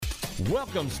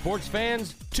Welcome, sports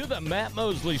fans, to the Matt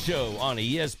Mosley Show on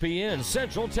ESPN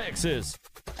Central Texas.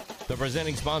 The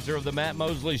presenting sponsor of the Matt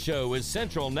Mosley Show is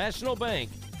Central National Bank,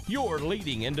 your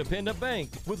leading independent bank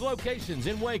with locations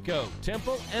in Waco,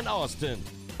 Temple, and Austin.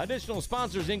 Additional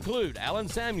sponsors include Allen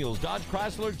Samuels, Dodge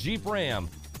Chrysler Jeep Ram,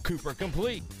 Cooper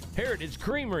Complete, Heritage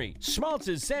Creamery,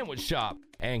 Schmaltz's Sandwich Shop,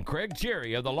 and Craig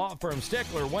Cherry of the law firm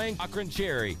Steckler, Wayne, Cochran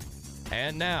Cherry.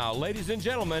 And now, ladies and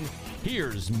gentlemen,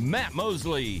 here's Matt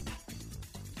Mosley.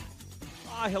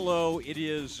 Hello, it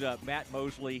is Matt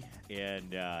Mosley,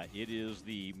 and it is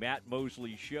the Matt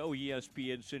Mosley Show,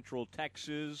 ESPN Central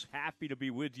Texas. Happy to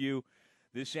be with you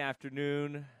this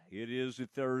afternoon. It is a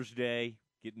Thursday,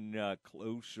 getting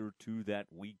closer to that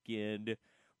weekend.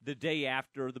 The day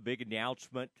after the big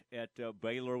announcement at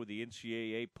Baylor with the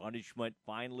NCAA punishment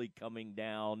finally coming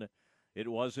down. It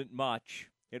wasn't much.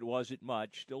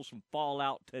 Still some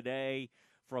fallout today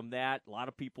from that. A lot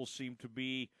of people seem to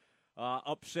be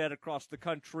upset across the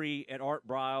country at Art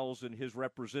Briles and his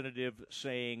representative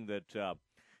saying that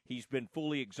he's been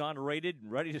fully exonerated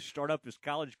and ready to start up his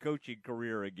college coaching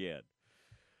career again.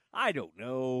 I don't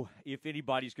know if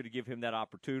anybody's going to give him that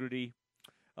opportunity.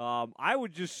 I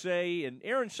would just say, and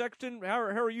Aaron Sexton, how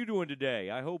are you doing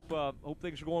today? I hope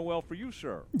things are going well for you,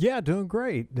 sir. Yeah, doing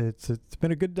great. It's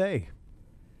been a good day.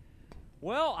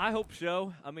 Well, I hope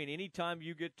so. I mean, anytime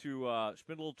you get to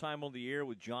spend a little time on the air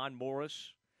with John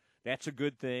Morris, that's a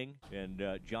good thing.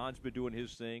 And John's been doing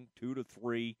his thing, 2 to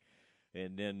 3.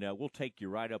 And then we'll take you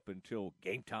right up until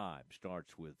game time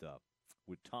starts with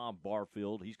Tom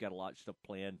Barfield. He's got a lot of stuff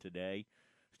planned today.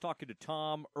 I was talking to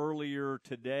Tom earlier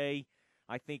today.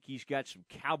 I think he's got some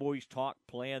Cowboys talk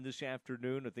planned this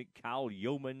afternoon. I think Kyle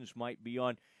Yeomans might be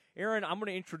on. Aaron, I'm going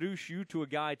to introduce you to a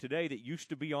guy today that used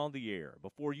to be on the air.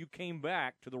 Before you came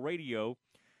back to the radio,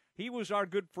 he was our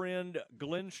good friend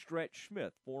Glenn Stretch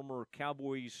Smith, former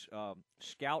Cowboys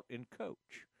scout and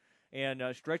coach. And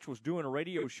Stretch was doing a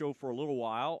radio show for a little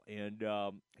while, and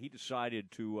he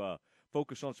decided to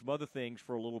focus on some other things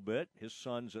for a little bit. His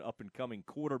son's an up-and-coming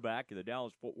quarterback in the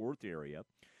Dallas-Fort Worth area.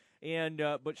 And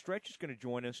but Stretch is going to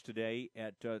join us today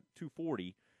at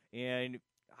 2:40, and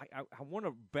I want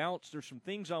to bounce. There's some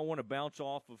things I want to bounce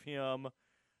off of him,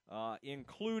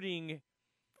 including,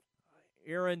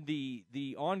 Aaron,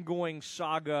 the ongoing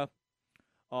saga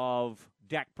of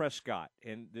Dak Prescott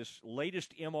and this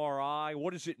latest MRI.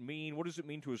 What does it mean? What does it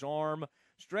mean to his arm?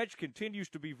 Stretch continues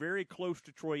to be very close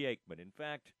to Troy Aikman. In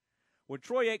fact, when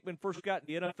Troy Aikman first got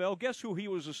in the NFL, guess who he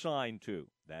was assigned to?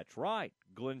 That's right,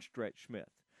 Glenn Stretch Smith.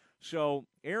 So,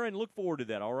 Aaron, look forward to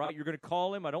that, all right? You're going to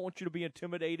call him. I don't want you to be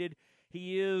intimidated.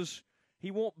 You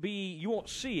won't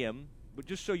see him, but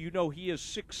just so you know, he is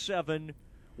 6'7",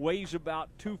 weighs about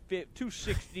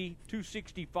 260,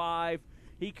 265.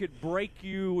 He could break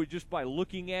you just by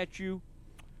looking at you.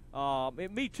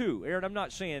 Me too, Aaron. I'm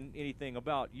not saying anything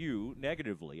about you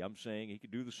negatively. I'm saying he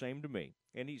could do the same to me,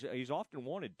 and he's often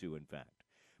wanted to, in fact.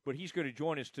 But he's going to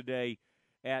join us today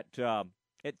at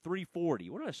 3:40.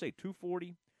 What did I say?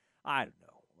 2:40? I don't know.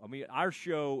 I mean, our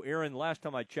show, Aaron, last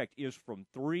time I checked, is from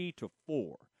 3 to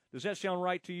 4. Does that sound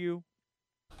right to you?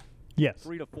 Yes.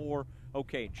 3 to 4.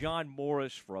 Okay, John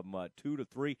Morris from 2 to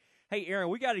 3. Hey, Aaron,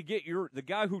 we got to get the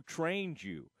guy who trained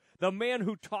you, the man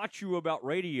who taught you about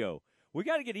radio. We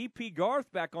got to get E.P.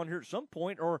 Garth back on here at some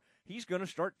point, or he's going to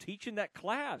start teaching that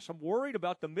class. I'm worried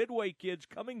about the Midway kids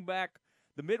coming back.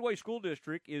 The Midway School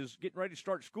District is getting ready to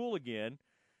start school again.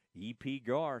 E.P.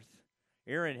 Garth.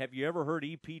 Aaron, have you ever heard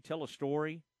E.P. tell a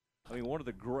story? I mean,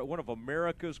 one of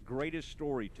America's greatest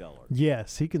storytellers.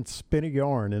 Yes, he can spin a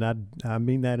yarn, and I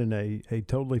mean that in a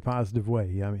totally positive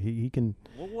way. I mean, he can.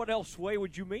 Well, what else way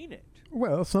would you mean it?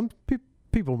 Well, some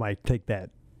people might take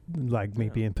that like me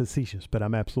being facetious, but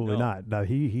I'm absolutely not. No,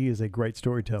 he is a great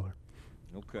storyteller.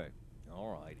 Okay,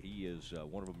 all right. He is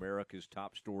one of America's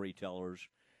top storytellers,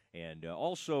 and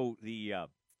also the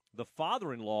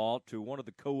father-in-law to one of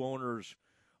the co-owners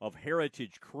of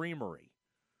Heritage Creamery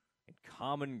and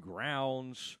Common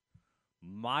Grounds,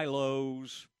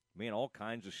 Milo's, man, all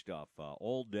kinds of stuff.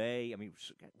 All Day. I mean,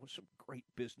 some great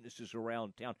businesses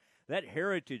around town. That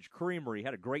Heritage Creamery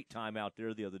had a great time out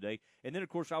there the other day. And then, of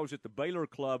course, I was at the Baylor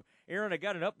Club. Aaron, I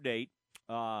got an update.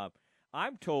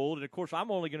 I'm told, and, of course, I'm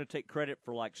only going to take credit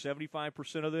for like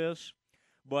 75% of this,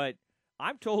 but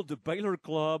I'm told the Baylor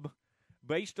Club,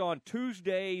 based on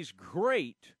Tuesday's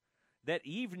that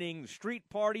evening street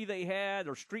party they had,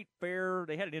 or street fair,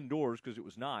 they had it indoors because it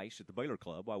was nice at the Baylor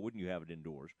Club. Why wouldn't you have it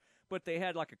indoors? But they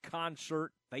had like a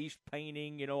concert, face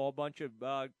painting, a bunch of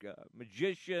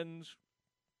magicians,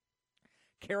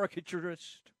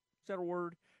 caricaturist. Is that a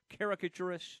word?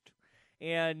 Caricaturist.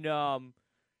 And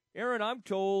Aaron, I'm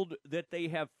told that they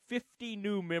have 50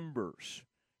 new members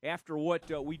after what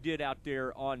we did out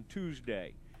there on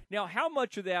Tuesday. Now, how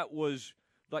much of that was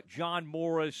like John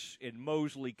Morris and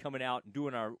Mosley coming out and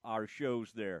doing our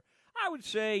shows there? I would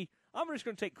say I'm just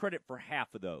going to take credit for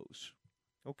half of those.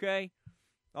 Okay?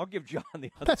 I'll give John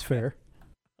the other. That's fair.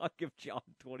 I'll give John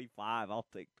 25. I'll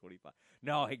take 25.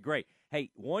 No, hey, great. Hey,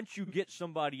 once you get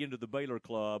somebody into the Baylor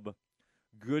Club,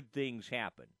 good things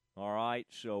happen. All right?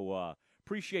 So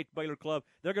appreciate the Baylor Club.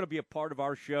 They're going to be a part of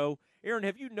our show. Aaron,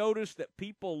 have you noticed that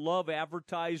people love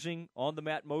advertising on the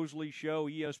Matt Mosley Show,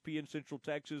 ESPN Central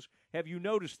Texas? Have you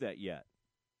noticed that yet?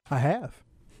 I have.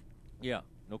 Yeah.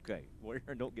 Okay. Well,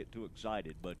 Aaron, don't get too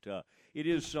excited, but it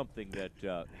is something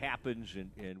that happens,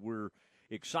 and we're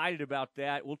excited about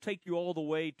that. We'll take you all the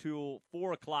way till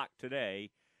 4 o'clock today,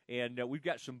 and we've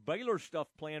got some Baylor stuff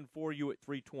planned for you at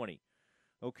 3:20.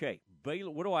 Okay,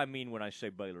 Baylor. What do I mean when I say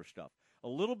Baylor stuff? A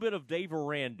little bit of Dave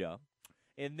Aranda,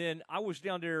 and then I was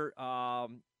down there. I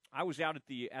was out at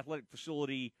the athletic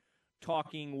facility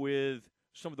talking with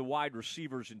some of the wide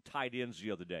receivers and tight ends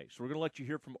the other day. So we're going to let you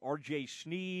hear from R.J.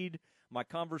 Sneed, our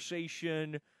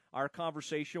conversation.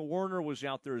 Warner was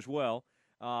out there as well,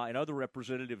 and other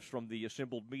representatives from the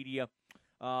assembled media.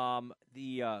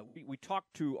 We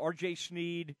talked to R.J.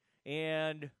 Sneed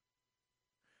and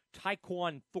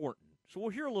Tyquan Thornton. So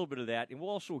we'll hear a little bit of that, and we'll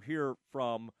also hear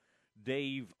from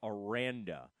Dave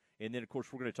Aranda. And then, of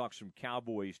course, we're going to talk some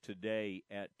Cowboys today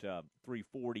at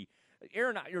 3:40.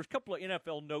 Aaron, there's a couple of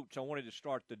NFL notes I wanted to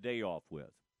start the day off with.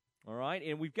 All right,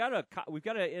 and we've got a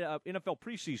NFL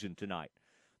preseason tonight.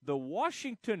 The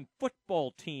Washington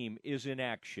football team is in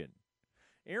action.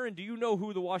 Aaron, do you know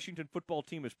who the Washington football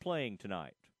team is playing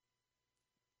tonight?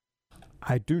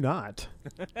 I do not.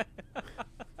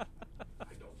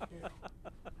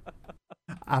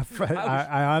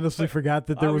 I honestly forgot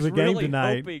that there was a game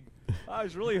tonight. I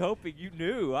was really hoping you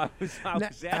knew. I was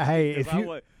asking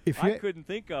I couldn't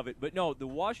think of it. But no, the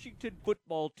Washington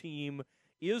football team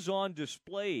is on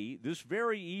display this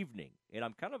very evening, and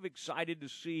I'm kind of excited to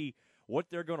see what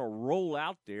they're going to roll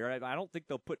out there. I don't think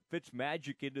they'll put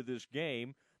Fitzmagic into this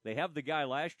game. They have the guy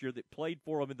last year that played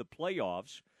for them in the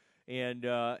playoffs, and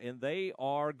they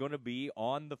are going to be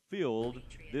on the field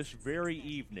this very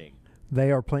evening.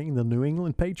 They are playing the New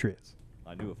England Patriots.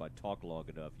 I knew if I talk long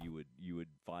enough, you would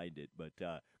find it. But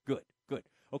good.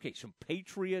 Okay, some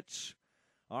Patriots.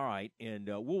 All right, and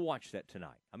we'll watch that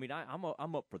tonight. I mean, I'm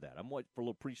up for that. I'm up for a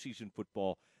little preseason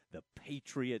football. The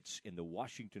Patriots and the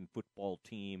Washington football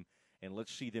team, and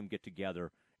let's see them get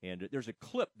together. And there's a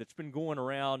clip that's been going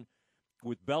around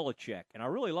with Belichick, and I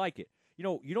really like it. You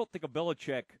know, you don't think of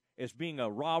Belichick as being a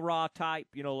rah-rah type,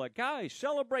 like, guys,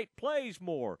 celebrate plays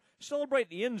more. Celebrate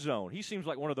the end zone. He seems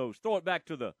like one of those, throw it back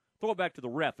to the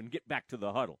ref and get back to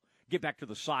the huddle. Get back to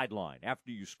the sideline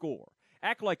after you score.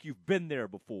 Act like you've been there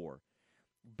before.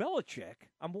 Belichick,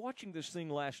 I'm watching this thing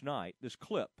last night, this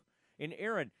clip, and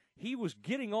Aaron, he was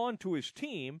getting on to his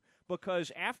team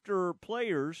because after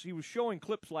players, he was showing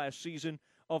clips last season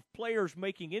of players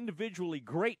making individually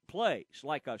great plays,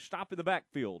 like a stop in the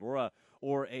backfield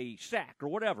or a sack or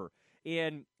whatever,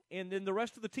 and then the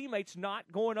rest of the teammates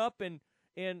not going up and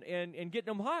getting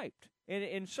them hyped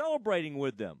and celebrating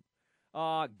with them.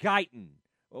 Guyton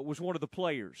was one of the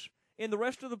players, and the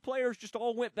rest of the players just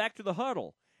all went back to the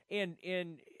huddle, and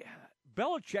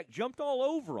Belichick jumped all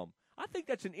over them. I think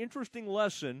that's an interesting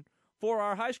lesson for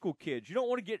our high school kids. You don't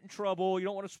want to get in trouble. You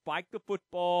don't want to spike the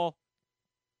football.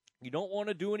 You don't want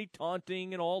to do any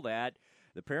taunting and all that.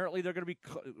 Apparently, the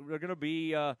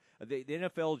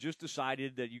NFL just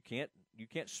decided that you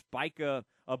can't spike a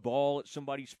ball at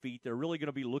somebody's feet. They're really going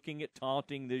to be looking at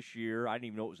taunting this year. I didn't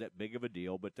even know it was that big of a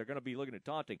deal, but they're going to be looking at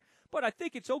taunting. But I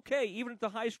think it's okay, even at the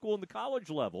high school and the college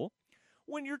level,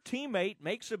 when your teammate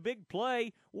makes a big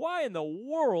play, why in the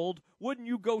world wouldn't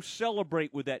you go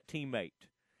celebrate with that teammate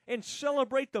and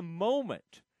celebrate the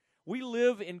moment? We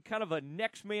live in kind of a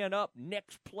next man up,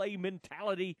 next play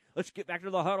mentality. Let's get back to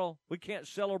the huddle. We can't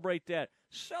celebrate that.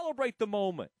 Celebrate the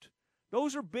moment.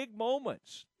 Those are big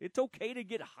moments. It's okay to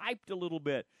get hyped a little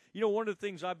bit. One of the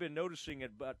things I've been noticing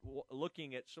about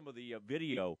looking at some of the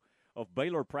video of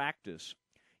Baylor practice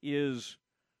is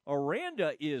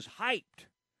Aranda is hyped.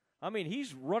 I mean,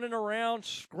 he's running around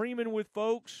screaming with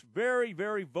folks, very,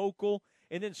 very vocal.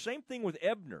 And then same thing with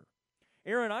Ebner.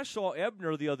 Aaron, I saw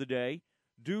Ebner the other day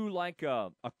do like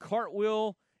a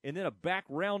cartwheel and then a back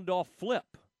round-off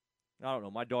flip. I don't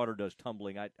know. My daughter does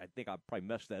tumbling. I think I probably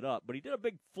messed that up. But he did a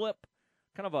big flip,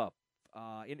 kind of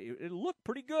it looked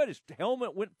pretty good. His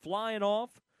helmet went flying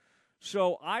off.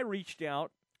 So I reached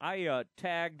out. I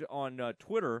tagged on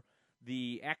Twitter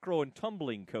the acro and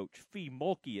tumbling coach, Fee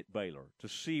Mulkey at Baylor, to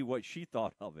see what she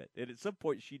thought of it. And at some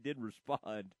point she did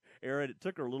respond. Aaron, it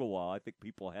took her a little while. I think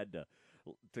people had to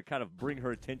kind of bring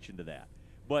her attention to that.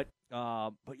 But yeah.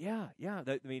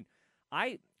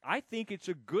 I think it's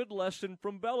a good lesson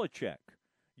from Belichick.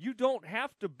 You don't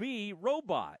have to be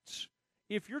robots.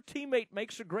 If your teammate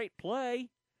makes a great play,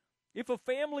 if a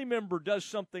family member does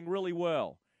something really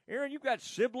well, Aaron, you've got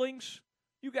siblings,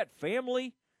 you've got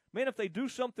family. Man, if they do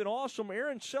something awesome,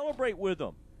 Aaron, celebrate with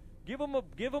them. Give them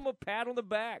a pat on the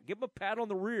back. Give them a pat on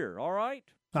the rear. All right.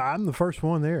 I'm the first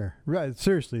one there. Right?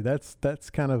 Seriously, that's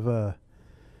kind of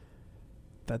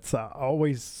that's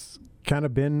always kind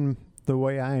of been the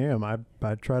way I am. I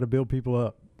try to build people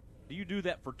up. Do you do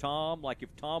that for Tom? Like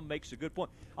if Tom makes a good point,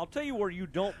 I'll tell you where you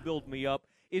don't build me up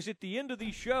is at the end of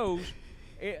these shows.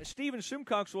 Steven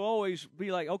Simcox will always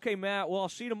be like, "Okay, Matt, well, I'll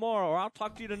see you tomorrow, or I'll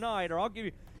talk to you tonight, or I'll give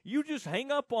you." You just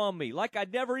hang up on me like I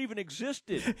never even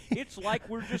existed. It's like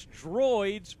we're just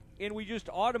droids, and we just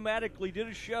automatically did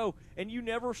a show, and you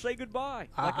never say goodbye.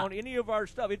 Like on any of our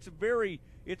stuff, it's a very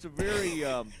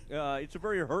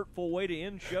hurtful way to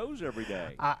end shows every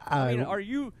day. I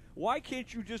mean, why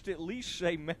can't you just at least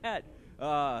say, Matt,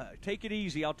 take it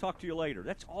easy, I'll talk to you later?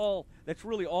 That's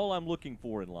really all I'm looking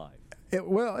for in life.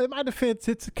 Well, in my defense,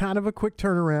 it's kind of a quick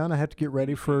turnaround. I have to get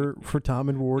ready for Tom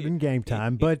and Ward in game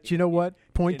time. But you know what?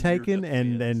 Point taken,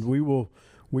 and we will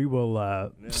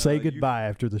say goodbye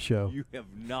after the show. You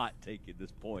have not taken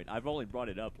this point. I've only brought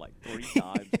it up like 3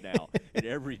 times now, and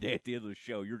every day at the end of the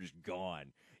show, you're just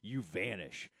gone. You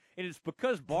vanish. And it's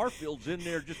because Barfield's in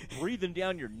there just breathing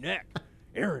down your neck.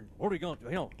 Aaron, what are we going to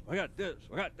do? I got this,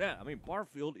 I got that. I mean,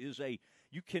 Barfield is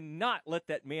you cannot let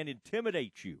that man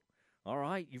intimidate you. All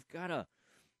right, you've got to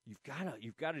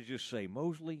just say,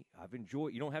 Mosley, I've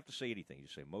enjoyed. You don't have to say anything. You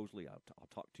say, Mosley, I'll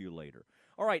talk to you later.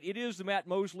 All right, it is the Matt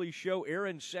Mosley Show.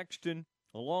 Aaron Sexton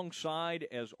alongside,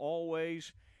 as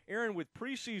always. Aaron, with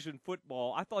preseason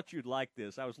football, I thought you'd like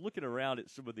this. I was looking around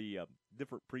at some of the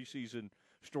different preseason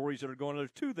stories that are going on. There's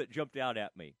 2 that jumped out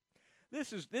at me.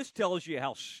 This tells you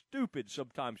how stupid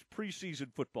sometimes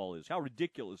preseason football is, how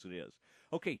ridiculous it is.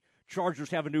 Okay, Chargers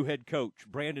have a new head coach,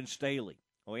 Brandon Staley.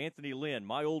 Oh, Anthony Lynn,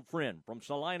 my old friend from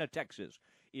Salina, Texas,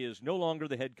 is no longer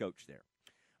the head coach there.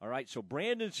 All right, so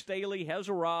Brandon Staley has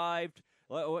arrived.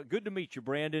 Well, good to meet you,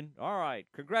 Brandon. All right,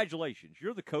 congratulations.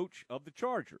 You're the coach of the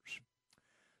Chargers.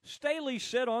 Staley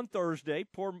said on Thursday,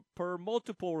 per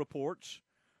multiple reports,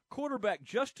 quarterback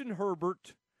Justin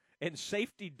Herbert and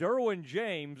safety Derwin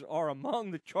James are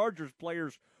among the Chargers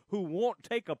players who won't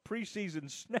take a preseason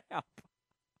snap.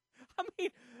 I mean,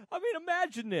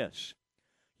 imagine this.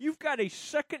 You've got a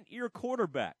second-year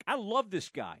quarterback. I love this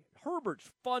guy. Herbert's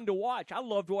fun to watch. I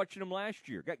loved watching him last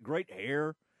year. Got great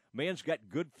hair. Man's got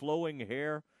good flowing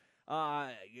hair.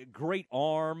 Great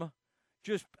arm.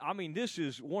 This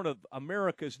is one of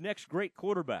America's next great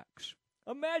quarterbacks.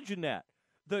 Imagine that.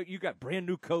 You got brand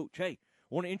new coach. Hey,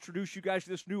 want to introduce you guys to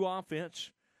this new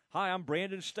offense. Hi, I'm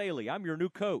Brandon Staley. I'm your new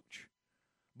coach.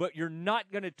 But you're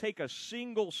not going to take a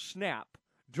single snap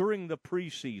during the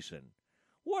preseason.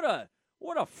 What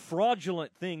a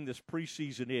fraudulent thing this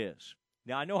preseason is.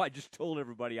 Now, I know I just told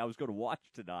everybody I was going to watch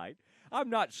tonight. I'm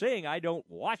not saying I don't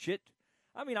watch it.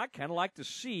 I mean, I kind of like to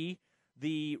see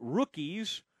the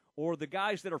rookies or the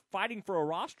guys that are fighting for a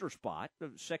roster spot,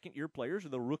 the second-year players or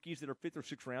the rookies that are 5th or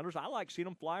 6th rounders. I like seeing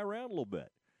them fly around a little bit.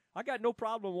 I got no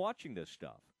problem watching this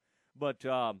stuff. But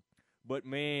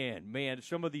man,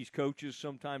 some of these coaches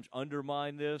sometimes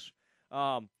undermine this.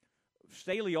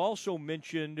 Staley also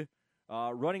mentioned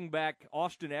running back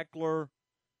Austin Eckler,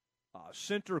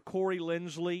 center Corey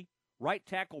Lindsley, right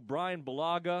tackle Brian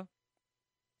Bulaga,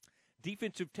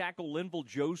 defensive tackle Linval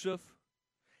Joseph,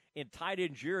 and tight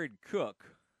end Jared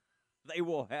Cook. They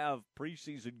will have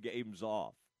preseason games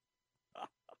off.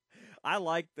 I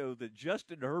like, though, that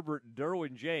Justin Herbert and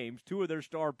Derwin James, 2 of their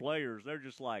star players, they're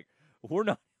just like, they're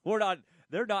not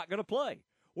going to play.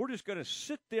 We're just going to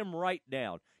sit them right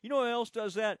down. You know who else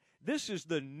does that? This is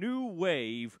the new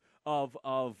wave of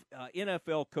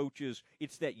NFL coaches.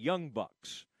 It's that young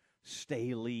bucks.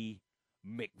 Staley,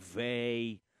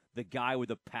 McVay, the guy with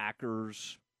the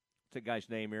Packers. What's that guy's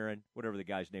name, Aaron? Whatever the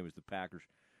guy's name is, the Packers.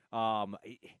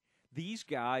 These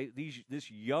guys, this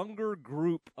younger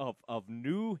group of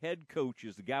new head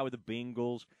coaches, the guy with the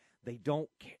Bengals, they don't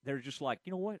care. They're just like,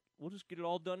 you know what? We'll just get it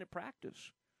all done at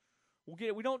practice. We'll get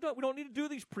it. We don't need to do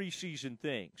these preseason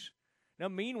things. Now,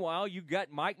 meanwhile, you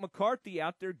got Mike McCarthy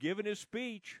out there giving his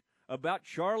speech about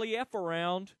Charlie F.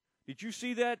 around. Did you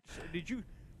see that? Did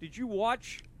you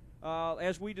watch?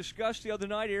 As we discussed the other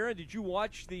night, Aaron, did you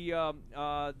watch the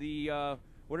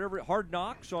whatever, Hard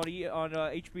Knocks on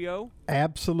HBO?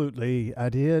 Absolutely, I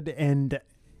did, and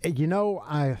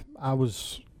I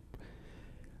was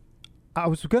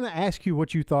going to ask you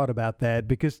what you thought about that,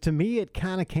 because to me it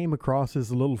kind of came across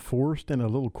as a little forced and a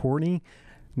little corny.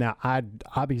 Now, I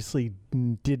obviously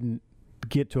didn't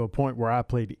get to a point where I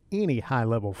played any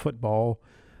high-level football,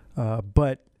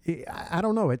 but I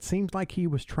don't know. It seems like he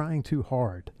was trying too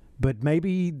hard. But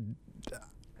maybe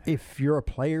if you're a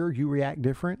player, you react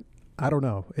different. I don't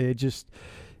know.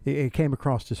 It came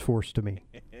across as forced to me.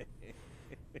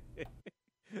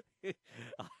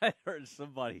 I heard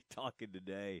somebody talking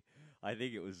today. I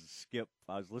think it was Skip.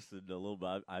 I was listening to a little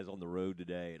bit. I was on the road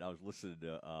today, and I was listening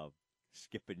to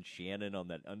Skip and Shannon on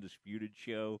that Undisputed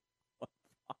show on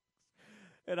Fox.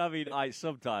 And I mean,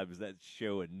 sometimes that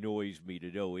show annoys me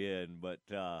to no end, but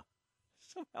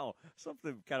somehow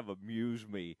something kind of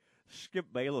amused me. Skip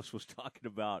Bayless was talking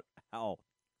about how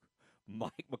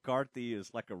Mike McCarthy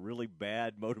is like a really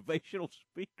bad motivational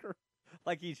speaker.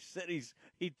 Like he said,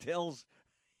 he tells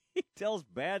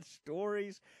bad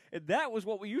stories, and that was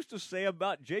what we used to say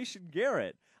about Jason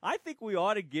Garrett. I think we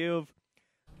ought to give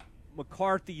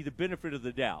McCarthy the benefit of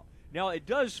the doubt. Now, it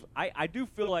does. I do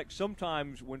feel like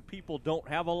sometimes when people don't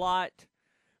have a lot,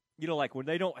 like when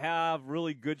they don't have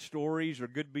really good stories or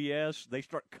good BS, they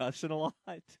start cussing a lot.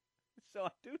 So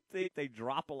I do think they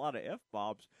drop a lot of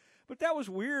F-bombs. But that was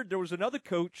weird. There was another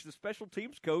coach, the special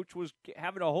teams coach, was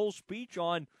having a whole speech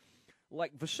on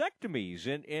like vasectomies,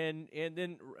 and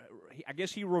then I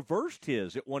guess he reversed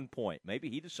his at one point. Maybe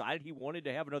he decided he wanted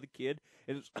to have another kid,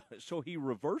 and so he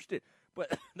reversed it.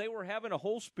 But they were having a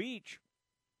whole speech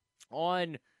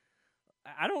on,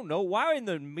 I don't know, why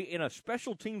in a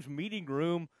special teams meeting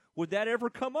room would that ever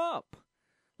come up?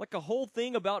 Like a whole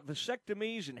thing about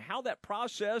vasectomies and how that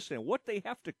process and what they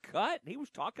have to cut. And he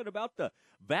was talking about the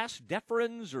vas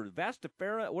deferens or vas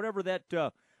deferens, whatever that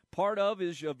part of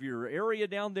your area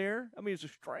down there. I mean, it's a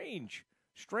strange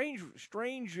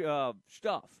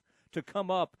stuff to come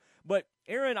up. But,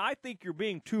 Aaron, I think you're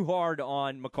being too hard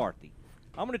on McCarthy.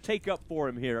 I'm going to take up for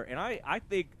him here, and I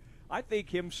think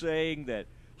him saying that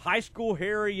high school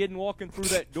Harry isn't walking through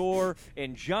that door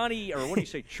and Johnny, or what do you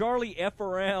say, Charlie F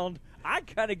around, I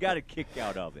kind of got a kick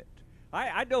out of it.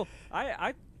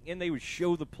 And they would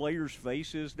show the players'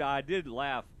 faces. Now, I did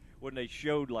laugh when they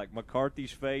showed, like,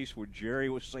 McCarthy's face when Jerry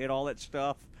was saying all that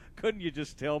stuff. Couldn't you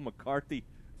just tell McCarthy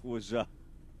was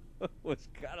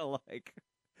kind of like,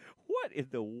 what in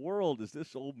the world is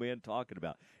this old man talking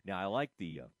about? Now, I like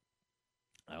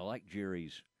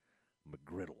Jerry's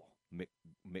McGriddle,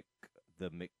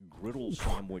 the McGriddle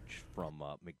sandwich from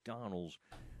McDonald's.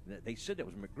 They said that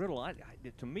was McGriddle.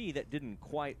 To me, that didn't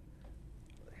quite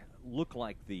look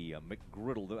like the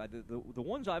McGriddle. The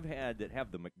ones I've had that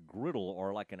have the McGriddle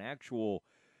are like an actual,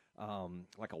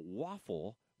 like a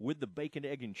waffle with the bacon,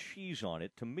 egg, and cheese on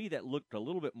it. To me, that looked a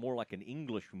little bit more like an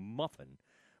English muffin.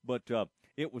 But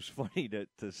it was funny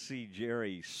to see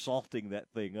Jerry salting that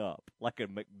thing up. Like a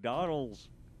McDonald's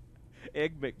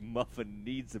Egg McMuffin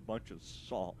needs a bunch of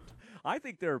salt. I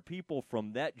think there are people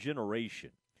from that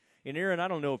generation. And, Aaron, I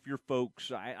don't know if your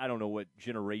folks, I don't know what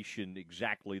generation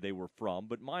exactly they were from,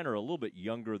 but mine are a little bit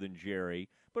younger than Jerry,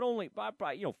 but only by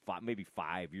maybe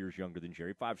 5 years younger than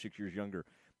Jerry, 5-6 years younger.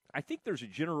 I think there's a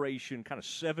generation kind of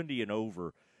 70 and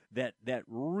over that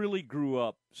really grew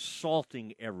up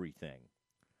salting everything.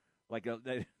 Like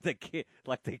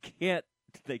they can't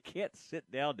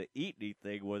sit down to eat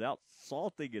anything without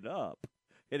salting it up.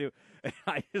 And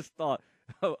I just thought,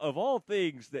 of all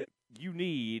things that you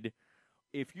need,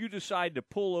 if you decide to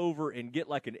pull over and get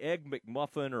like an Egg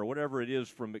McMuffin or whatever it is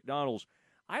from McDonald's,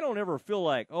 I don't ever feel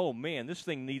like, oh, man, this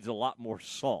thing needs a lot more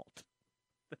salt.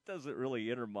 That doesn't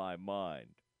really enter my mind.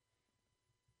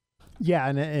 Yeah,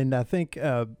 and I think,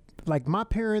 like my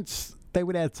parents, they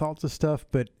would add salt to stuff,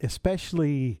 but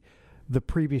especially the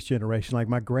previous generation, like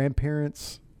my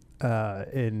grandparents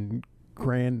and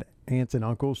grand aunts and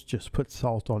uncles just put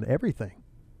salt on everything.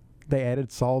 They added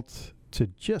salt to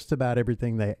just about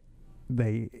everything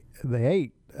they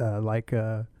ate,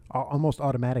 almost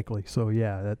automatically. So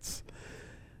yeah, that's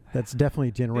definitely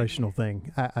a generational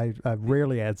thing. I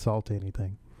rarely add salt to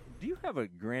anything. Do you have a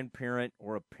grandparent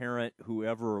or a parent who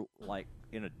ever, like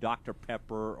in a Dr.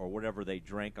 Pepper or whatever they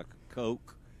drank, a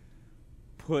Coke,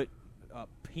 put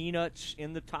peanuts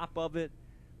in the top of it?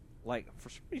 Like, for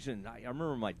some reason, I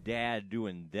remember my dad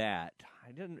doing that.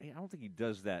 I don't think he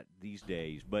does that these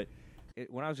days, but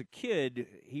when I was a kid,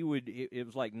 he would. It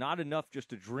was like not enough just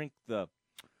to drink the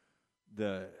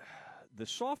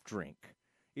soft drink.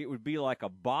 It would be like a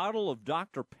bottle of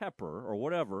Dr. Pepper or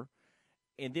whatever,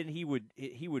 and then he would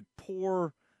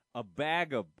pour a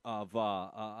bag of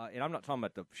and I'm not talking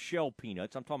about the shell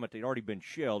peanuts. I'm talking about they'd already been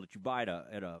shelled that you buy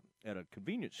at a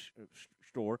convenience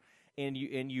store, and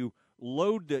you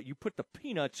you put the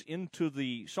peanuts into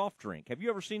the soft drink. Have you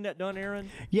ever seen that done, Aaron?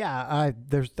 Yeah,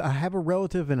 I have a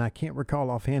relative, and I can't recall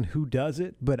offhand who does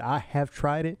it, but I have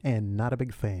tried it and not a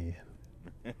big fan.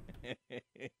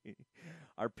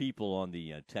 Our people on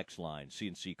the text line,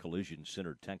 CNC Collision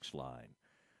Center text line,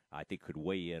 I think could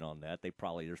weigh in on that. There's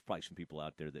probably some people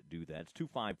out there that do that. It's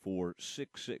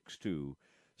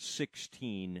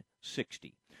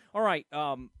 254-662-1660. All right,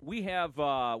 we've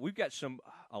got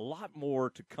a lot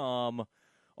more to come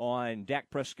on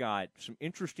Dak Prescott. Some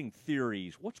interesting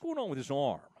theories. What's going on with his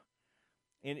arm?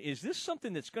 And is this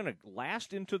something that's going to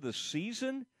last into the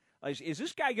season? Is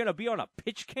this guy going to be on a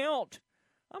pitch count?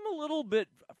 I'm a little bit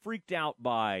freaked out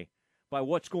by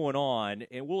what's going on,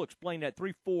 and we'll explain that.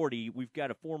 3:40, we've got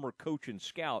a former coach and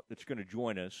scout that's going to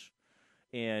join us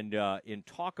and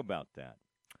talk about that.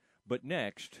 But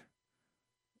next,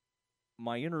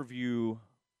 my interview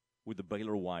with the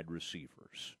Baylor wide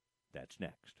receivers. That's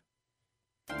next.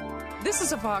 This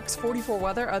is a Fox 44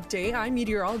 weather update. I'm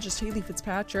meteorologist Haley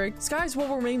Fitzpatrick. Skies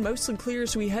will remain mostly clear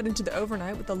as we head into the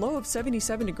overnight with a low of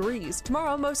 77 degrees.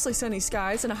 Tomorrow, mostly sunny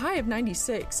skies and a high of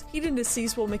 96. Heat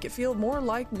indices will make it feel more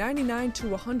like 99 to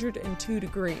 102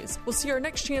 degrees. We'll see our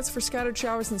next chance for scattered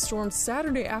showers and storms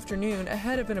Saturday afternoon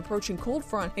ahead of an approaching cold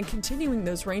front and continuing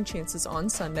those rain chances on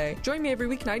Sunday. Join me every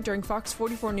weeknight during Fox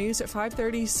 44 News at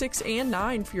 5:30, 6, and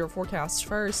 9 for your forecasts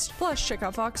first. Plus, check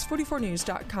out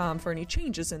fox44news.com for any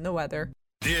changes in the weather.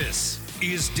 This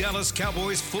is Dallas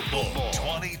Cowboys football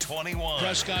 2021.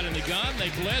 Prescott in the gun, they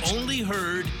blitz. Only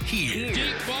heard here.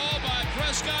 Deep ball by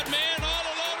Prescott, man, all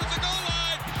alone at the goal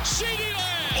line. CeeDee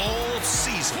Lamb. All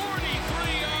season.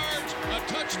 43 yards, a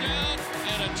touchdown,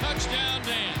 and a touchdown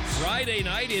dance. Friday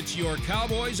night, it's your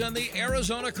Cowboys and the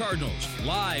Arizona Cardinals,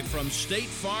 live from State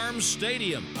Farm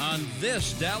Stadium on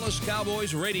this Dallas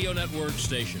Cowboys radio network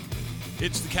station.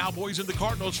 It's the Cowboys and the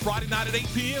Cardinals Friday night at 8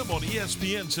 p.m. on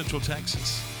ESPN Central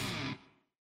Texas.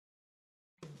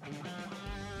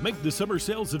 Make the summer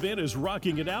sales event as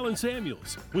rocking at Allen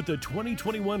Samuels with the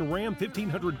 2021 Ram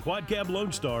 1500 Quad Cab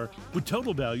Lone Star with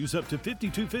total values up to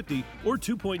 $5,250 or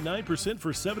 2.9%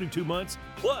 for 72 months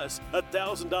plus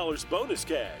 $1,000 bonus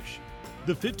cash.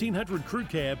 The 1500 Crew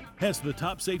Cab has the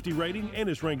top safety rating and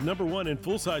is ranked number 1 in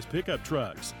full-size pickup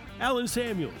trucks. Allen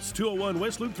Samuels, 201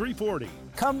 West Loop 340.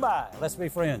 Come by. Let's be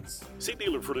friends. See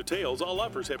dealer for details. All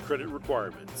offers have credit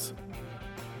requirements.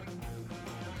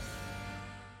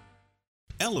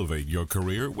 Elevate your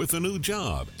career with a new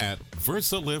job at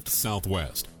VersaLift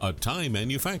Southwest, a Thai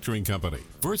manufacturing company.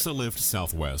 VersaLift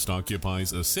Southwest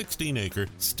occupies a 16-acre,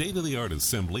 state-of-the-art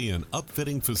assembly and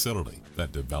upfitting facility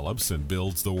that develops and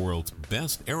builds the world's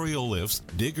best aerial lifts,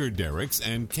 digger derricks,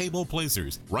 and cable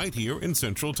placers right here in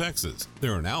Central Texas. They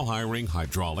are now hiring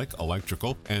hydraulic,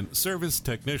 electrical, and service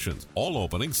technicians. All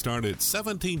openings start at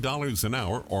 $17 an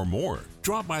hour or more.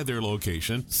 Drop by their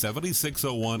location,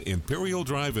 7601 Imperial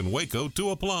Drive in Waco, to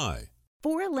apply.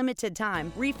 For a limited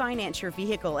time, refinance your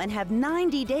vehicle and have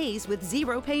 90 days with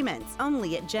zero payments.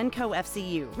 Only at Genco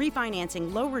FCU.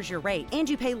 Refinancing lowers your rate and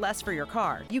you pay less for your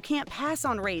car. You can't pass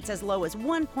on rates as low as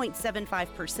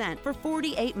 1.75% for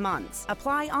 48 months.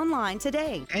 Apply online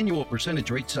today. Annual percentage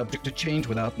rate subject to change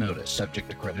without notice. Subject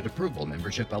to credit approval,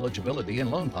 membership eligibility, and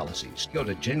loan policies. Go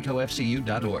to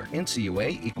GencoFCU.org.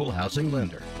 NCUA Equal Housing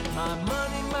Lender. My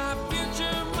money, my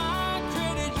future, my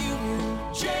credit union.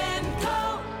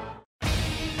 Genco.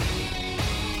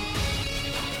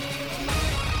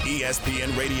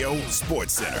 ESPN Radio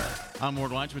Sports Center. I'm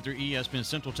Ward Weitz with your ESPN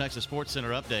Central Texas Sports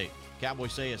Center update.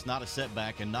 Cowboys say it's not a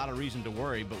setback and not a reason to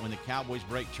worry, but when the Cowboys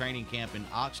break training camp in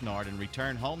Oxnard and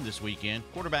return home this weekend,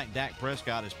 quarterback Dak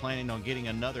Prescott is planning on getting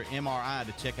another MRI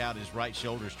to check out his right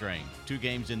shoulder strain. 2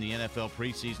 games in the NFL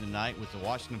preseason tonight with the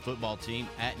Washington football team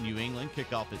at New England,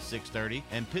 kickoff at 6:30,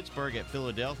 and Pittsburgh at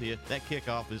Philadelphia. That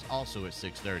kickoff is also at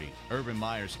 6:30. Urban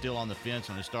Meyer's still on the fence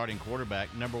on his starting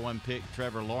quarterback. Number 1 pick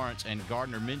Trevor Lawrence and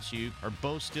Gardner Minshew are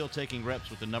both still taking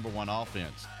reps with the number 1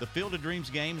 offense. The Field of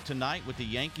Dreams game tonight with the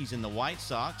Yankees and the White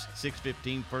Sox,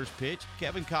 6:15 first pitch.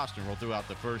 Kevin Costner will throw out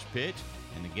the first pitch,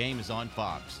 and the game is on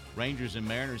Fox. Rangers and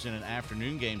Mariners in an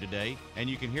afternoon game today, and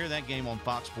you can hear that game on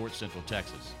Fox Sports Central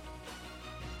Texas.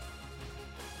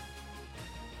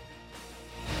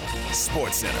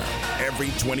 Sports Center, every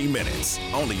 20 minutes,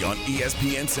 only on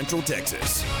ESPN Central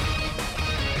Texas.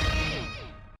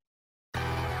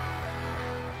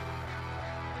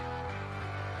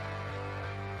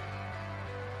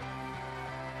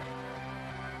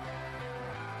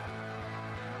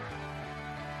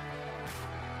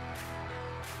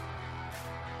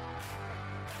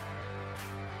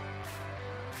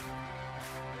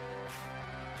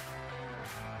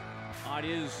 It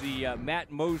is the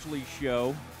Matt Mosley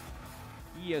Show,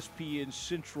 ESPN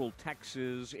Central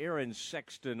Texas. Aaron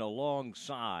Sexton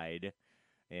alongside.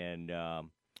 And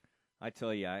I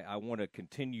tell you, I want to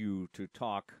continue to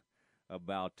talk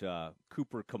about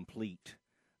Cooper Complete.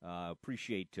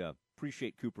 Appreciate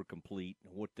Cooper Complete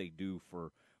and what they do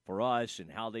for us and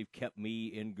how they've kept me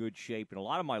in good shape. And a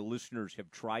lot of my listeners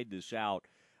have tried this out.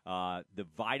 The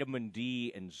vitamin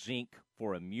D and zinc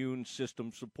for immune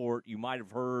system support. You might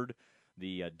have heard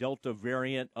the Delta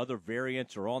variant. Other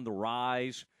variants are on the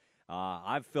rise.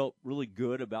 I've felt really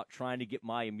good about trying to get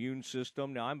my immune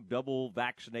system. Now, I'm double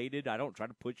vaccinated. I don't try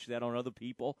to push that on other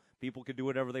people. People can do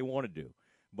whatever they want to do.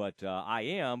 But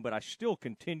I still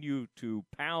continue to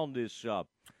pound these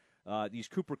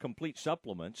Cooper Complete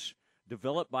supplements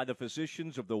developed by the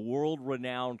physicians of the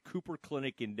world-renowned Cooper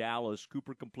Clinic in Dallas.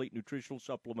 Cooper Complete nutritional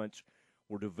supplements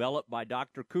were developed by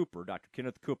Dr. Cooper, Dr.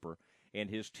 Kenneth Cooper, and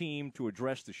his team to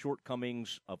address the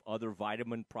shortcomings of other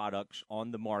vitamin products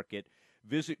on the market.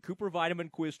 Visit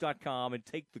CooperVitaminQuiz.com and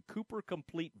take the Cooper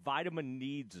Complete Vitamin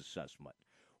Needs Assessment.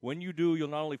 When you do, you'll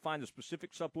not only find the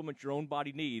specific supplement your own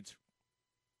body needs,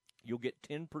 you'll get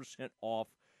 10% off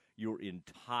your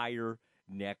entire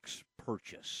next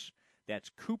purchase. That's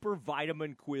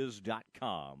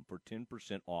CooperVitaminQuiz.com for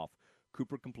 10% off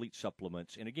Cooper Complete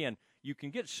supplements. And again, you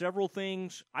can get several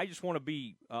things. I just want to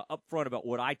be upfront about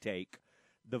what I take.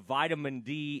 The vitamin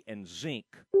D and zinc,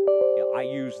 I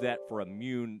use that for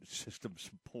immune system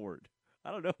support.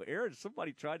 I don't know, Aaron,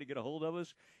 somebody tried to get a hold of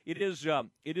us. It is the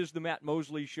Matt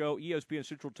Mosley Show, ESPN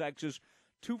Central Texas.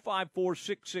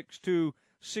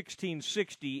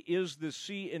 254-662-1660 is the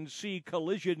CNC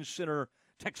Collision Center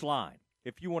text line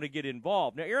if you want to get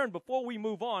involved. Now, Aaron, before we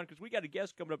move on, because we got a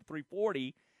guest coming up at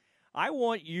 3:40, I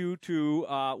want you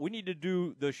to, we need to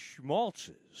do the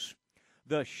Schmaltzes.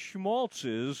 The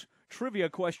Schmaltzes trivia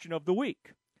question of the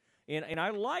week. And I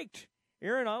liked,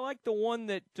 Aaron, the one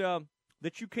that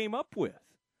you came up with.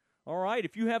 All right,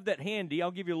 if you have that handy,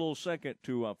 I'll give you a little second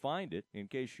to find it in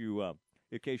case you've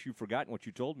forgotten what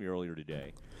you told me earlier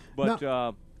today. But,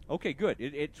 no. Okay, good.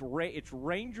 It's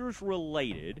Rangers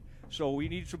related, so we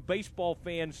need some baseball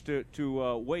fans to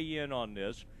weigh in on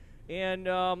this. And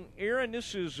Aaron,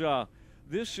 this is the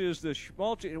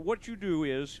Schmaltz. What you do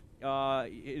is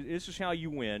this is how you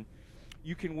win.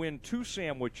 You can win 2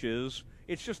 sandwiches.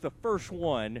 It's just the first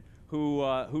one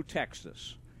who texts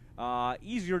us.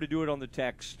 Easier to do it on the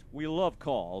text. We love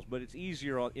calls, but it's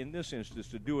easier in this instance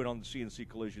to do it on the CNC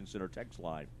Collision Center text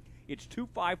line. It's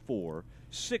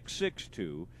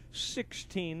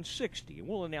 254-662-1660. And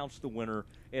we'll announce the winner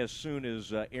as soon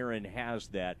as Aaron has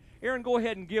that. Aaron, go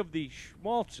ahead and give the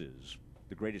Schmaltzes,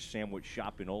 the greatest sandwich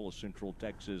shop in all of Central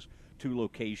Texas, 2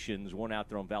 locations, one out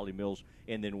there on Valley Mills,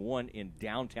 and then one in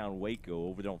downtown Waco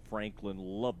over there on Franklin.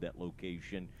 Love that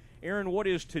location. Aaron, what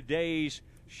is today's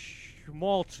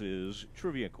Schmaltzes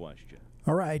trivia question?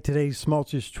 All right, today's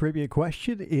Schmaltzes trivia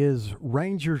question is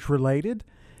Rangers related.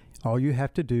 All you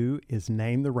have to do is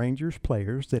name the Rangers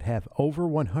players that have over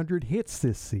 100 hits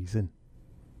this season.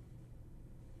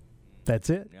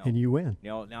 That's it, and you win.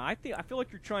 Now I feel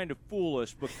like you're trying to fool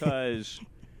us because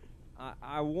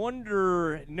I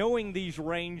wonder, knowing these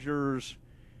Rangers,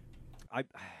 I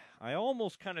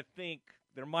almost kind of think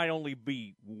there might only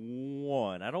be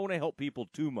one. I don't want to help people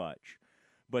too much.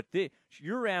 But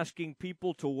you're asking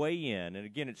people to weigh in. And,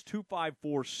 again, it's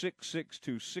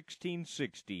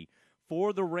 254-662-1660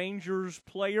 for the Rangers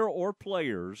player or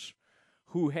players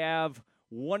who have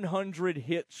 100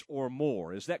 hits or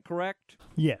more. Is that correct?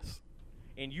 Yes.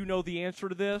 And you know the answer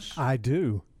to this? I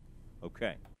do.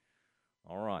 Okay.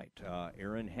 All right.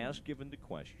 Aaron has given the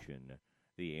question.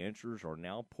 The answers are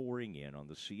now pouring in on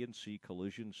the CNC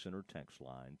Collision Center text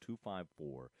line,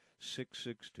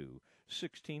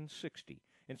 254-662-1660.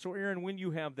 And so, Aaron, when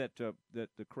you have the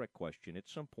correct question, at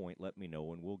some point let me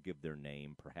know, and we'll give their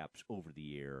name perhaps over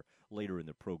the air later in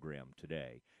the program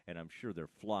today. And I'm sure they're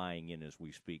flying in as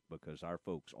we speak because our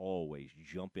folks always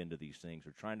jump into these things.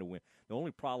 They're trying to win. The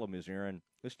only problem is, Aaron,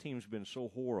 this team's been so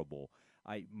horrible.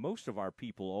 Most of our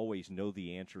people always know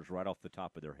the answers right off the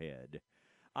top of their head.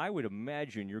 I would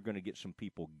imagine you're going to get some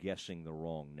people guessing the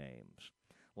wrong names.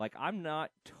 Like, I'm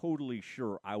not totally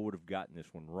sure I would have gotten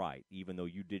this one right, even though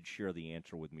you did share the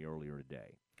answer with me earlier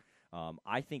today.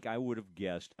 I think I would have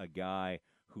guessed a guy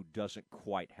who doesn't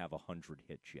quite have 100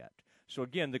 hits yet. So,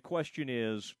 again, the question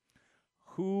is,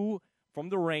 who from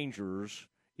the Rangers,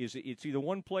 it's either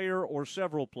one player or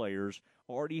several players,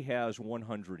 already has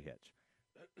 100 hits?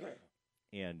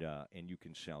 And you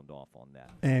can sound off on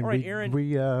that. And all right, Aaron.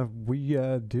 We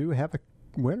do have a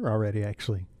winner already,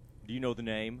 actually. Do you know the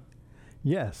name?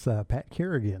 Yes, Pat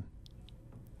Kerrigan.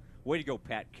 Way to go,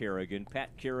 Pat Kerrigan.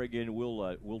 Pat Kerrigan,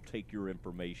 we'll take your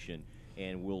information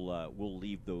and we'll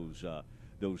leave those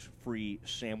free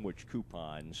sandwich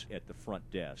coupons at the front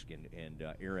desk, and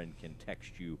Aaron can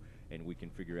text you, and we can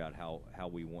figure out how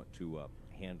we want to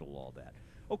handle all that.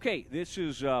 Okay, this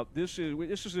is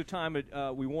the time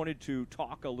we wanted to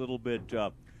talk a little bit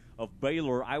of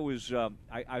Baylor. I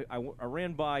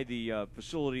ran by the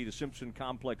facility, the Simpson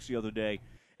Complex, the other day,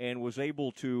 and was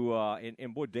able to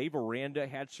and boy, Dave Aranda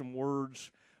had some words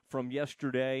from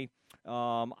yesterday.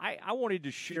 I wanted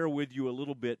to share with you a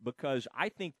little bit because I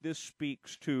think this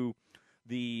speaks to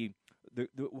the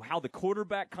how the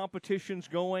quarterback competition's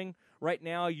going. Right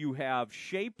now you have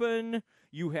Shapen,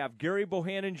 you have Gary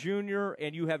Bohannon Jr.,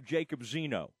 and you have Jacob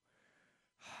Zeno.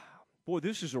 Boy,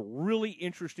 this is a really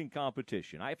interesting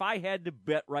competition. If I had to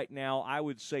bet right now, I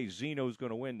would say Zeno's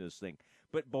going to win this thing.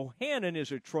 But Bohannon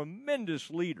is a tremendous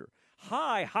leader.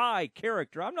 High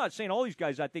character. I'm not saying all these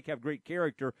guys I think have great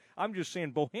character. I'm just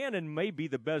saying Bohannon may be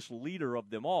the best leader of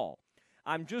them all.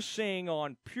 I'm just saying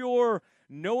on pure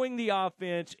knowing the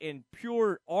offense and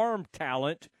pure arm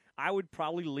talent, I would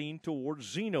probably lean towards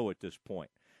Zeno at this point.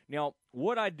 Now,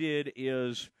 what I did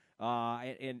is,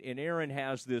 and Aaron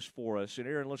has this for us, and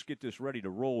Aaron, let's get this ready to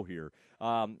roll here.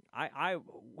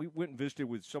 We went and visited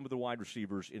with some of the wide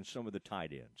receivers and some of the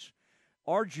tight ends.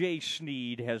 R.J.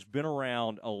 Sneed has been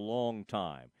around a long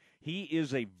time. He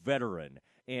is a veteran,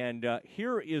 and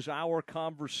here is our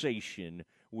conversation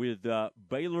with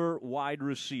Baylor wide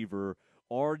receiver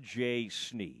R.J.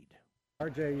 Sneed.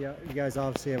 RJ, you guys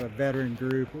obviously have a veteran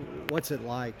group. What's it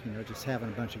like, just having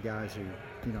a bunch of guys who,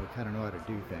 kind of know how to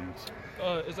do things?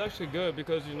 It's actually good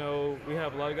because, we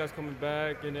have a lot of guys coming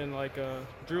back. And then,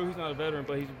 Drew, he's not a veteran,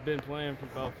 but he's been playing for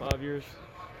about 5 years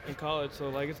in college.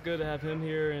 So, it's good to have him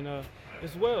here. And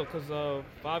as well because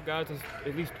 5 guys has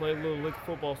at least played a little lick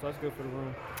football, so that's good for the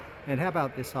room. And how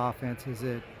about this offense? Is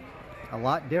it a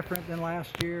lot different than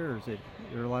last year, or is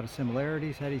there a lot of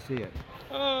similarities? How do you see it?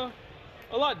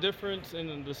 A lot different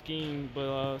in the scheme,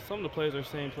 but some of the plays are the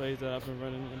same plays that I've been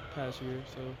running in the past year,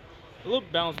 so a little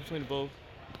balance between both.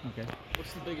 Okay.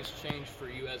 What's the biggest change for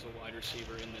you as a wide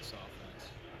receiver in this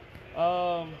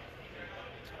offense?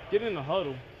 Getting in the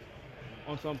huddle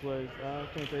on some plays. I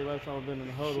can't tell you last time I've been in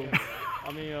the huddle.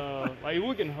 I mean,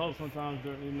 we get in the huddle sometimes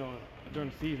during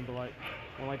the season, but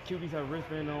when QBs have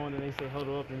wristband on and they say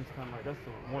huddle up, and it's kind of that's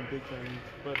the one big change.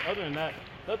 But other than that,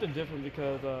 nothing different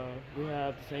because we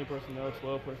have the same personnel,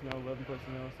 12 personnel, 11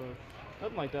 personnel, so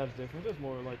nothing like that is different. It's just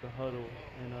more like the huddle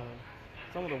and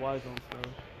some of the wide zone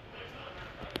stuff.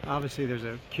 Obviously, there's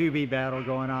a QB battle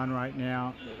going on right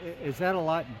now. Is that a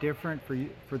lot different for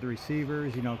the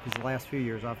receivers? Because the last few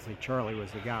years, obviously, Charlie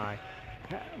was the guy.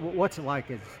 What's it like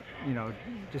as,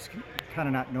 just kind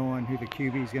of not knowing who the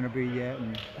QB is going to be yet,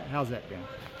 and how's that been?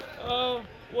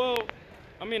 Well,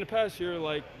 the past year,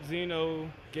 Zeno,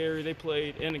 Gary, they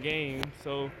played in a game,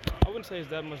 so I wouldn't say it's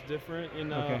that much different.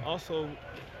 And also,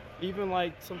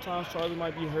 even sometimes Charlie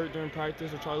might be hurt during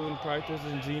practice, or Charlie wouldn't practice,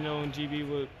 and Zeno and GB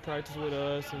would practice with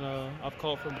us, and I've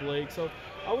called for Blake. So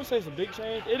I would say it's a big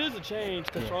change. It is a change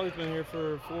because Charlie's been here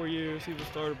for 4 years. He was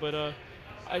started, but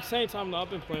at the same time, I've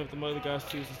been playing with the other guys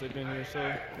too since they've been here,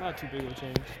 so not too big of a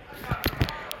change.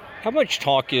 How much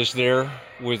talk is there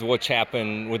with what's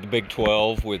happened with the Big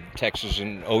 12, with Texas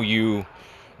and OU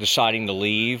deciding to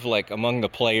leave? Among the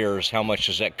players, how much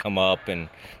does that come up, and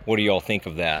what do y'all think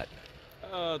of that?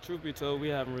 Truth be told, we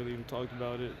haven't really even talked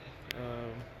about it.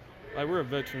 We're a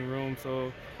veteran room,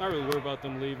 so not really worried about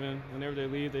them leaving. Whenever they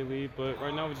leave, they leave. But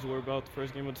right now, we just worry about the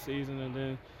first game of the season and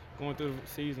then going through the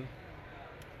season.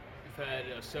 You've had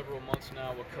several months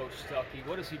now with Coach Stuckey.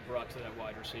 What has he brought to that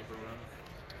wide receiver room?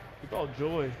 He brought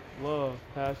joy, love,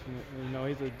 passionate.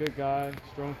 He's a good guy,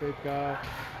 strong faith guy,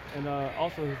 and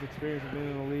also his experience of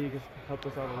being in the league has helped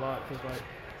us out a lot. Because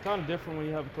it's kind of different when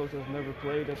you have a coach that's never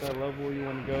played at that level where you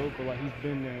want to go, but he's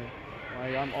been there.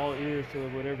 I'm all ears to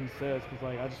whatever he says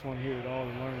because I just want to hear it all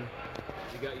and learn.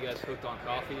 You got you guys hooked on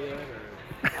coffee yet?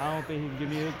 Or? I don't think he can get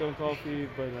me hooked on coffee,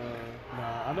 but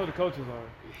I know the coaches are.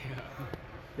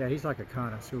 Yeah, he's like a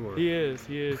connoisseur. He is.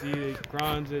 He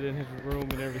grinds it in his room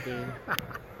and everything.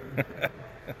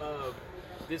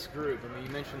 This group,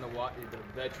 you mentioned the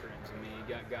veterans.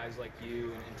 You got guys like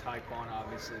you and Tyquan,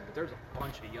 obviously, but there's a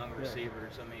bunch of young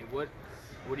receivers. What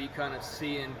do you kind of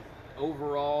see in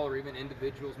overall, or even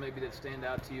individuals maybe that stand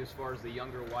out to you as far as the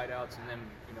younger wideouts and them,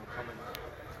 coming up?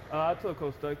 I told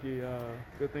Coach Stuckey,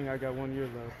 good thing I got 1 year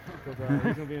left because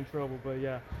he's going to be in trouble. But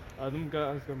them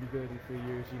guys are going to be good in 3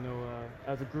 years,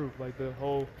 as a group. We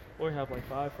have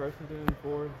 5 freshmen and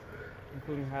 4,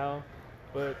 including Hal.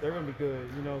 But they're going to be good,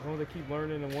 as long as they keep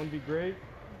learning and want to be great,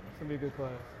 it's going to be a good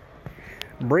class.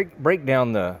 Break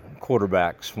down the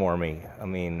quarterbacks for me. I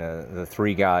mean, the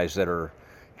three guys that are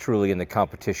truly in the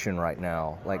competition right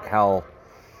now. Like how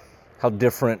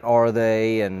different are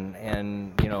they,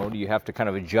 and do you have to kind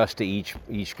of adjust to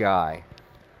each guy?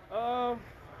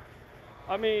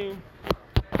 I mean,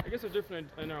 I guess they're different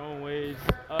in their own ways.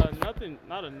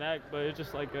 Not a knack, but it's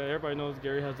just like everybody knows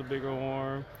Gary has a bigger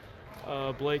arm.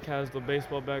 Blake has the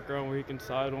baseball background where he can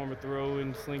sidearm a throw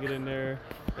and sling it in there.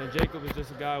 And Jacob is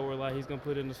just a guy where like he's gonna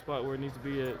put it in the spot where it needs to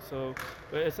be at. So,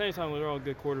 but at the same time, they're all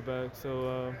good quarterbacks.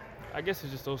 So I guess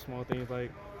it's just those small things,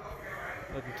 like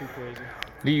nothing too crazy.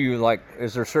 Do you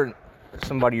is there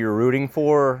somebody you're rooting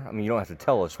for? I mean, you don't have to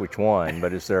tell us which one,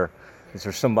 but is there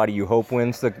somebody you hope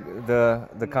wins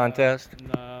the contest?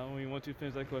 Nah, I mean, once you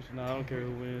finish that question, I don't care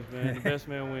who wins, man. The best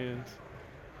man wins.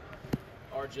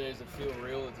 RJ, does it feel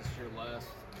real that this is your last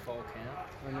fall camp?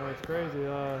 I know, it's crazy.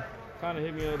 Kind of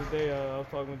hit me the other day. I was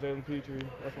talking with Jalen Petrie.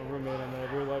 That's my roommate.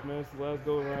 And we were like, man, this is the last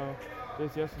go-around.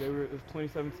 Just yesterday, it was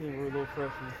 2017. We were little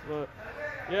freshmen. But,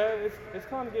 yeah, it's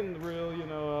kind of getting real,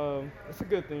 It's a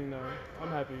good thing, though. I'm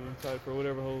happy and excited for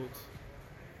whatever holds.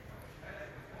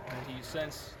 Do you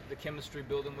sense the chemistry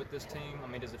building with this team? I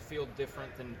mean, does it feel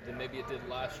different than maybe it did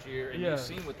last year? And yeah. You've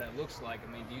seen what that looks like.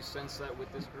 I mean, do you sense that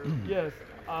with this group? Yes.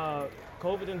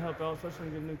 COVID didn't help out, especially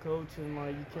when you get a new coach and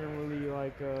you can't really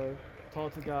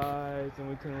talk to guys, and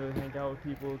we couldn't really hang out with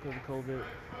people because of COVID.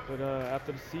 But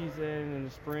after the season and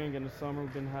the spring and the summer,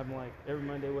 we've been having every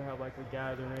Monday we'll have a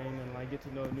gathering and get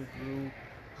to know a new group,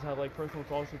 just have personal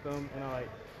talks with them, and I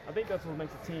think that's what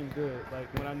makes a team good.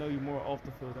 When I know you more off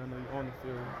the field, I know you on the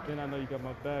field, then I know you got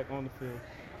my back on the field.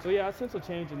 So yeah, I sense a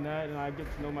change in that, and I get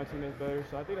to know my teammates better.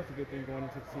 So I think that's a good thing going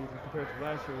into the season compared to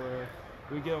last year, where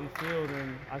we get on the field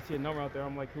and I see a number out there.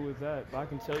 I'm like, who is that? But I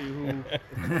can tell you who. It's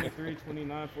 23,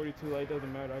 29, 42. It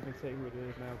doesn't matter. I can tell you who it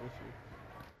is now this year.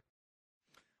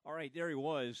 All right, there he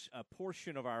was, a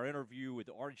portion of our interview with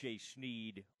R.J.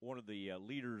 Sneed, one of the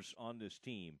leaders on this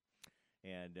team,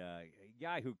 and a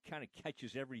guy who kind of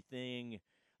catches everything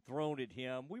thrown at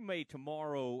him. We may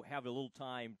tomorrow have a little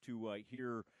time to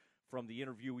hear from the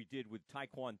interview we did with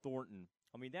Tyquan Thornton.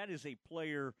 I mean, that is a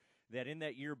player that in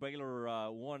that year Baylor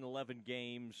won 11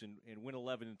 games and went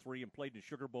 11-3 and played in the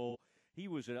Sugar Bowl. He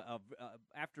was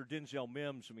after Denzel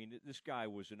Mims. I mean, this guy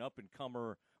was an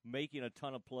up-and-comer, making a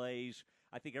ton of plays.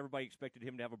 I think everybody expected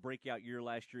him to have a breakout year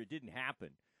last year. It didn't happen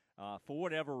for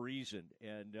whatever reason,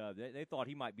 and they thought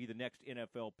he might be the next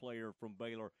NFL player from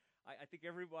Baylor. I think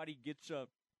everybody gets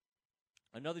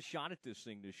another shot at this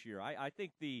thing this year. I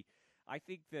think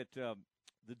that the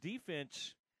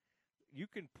defense, you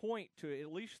can point to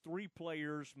at least 3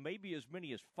 players, maybe as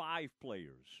many as 5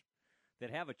 players that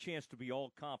have a chance to be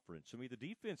all conference. I mean, the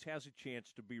defense has a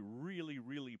chance to be really,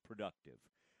 really productive.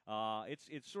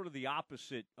 It's sort of the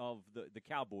opposite of the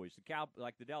Cowboys.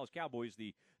 Like the Dallas Cowboys,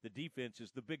 the defense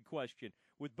is the big question.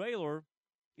 With Baylor,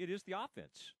 it is the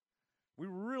offense. We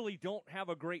really don't have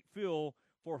a great feel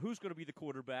for who's going to be the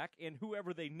quarterback and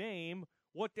whoever they name,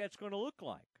 what that's going to look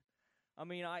like. I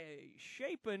mean,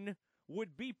 Shapen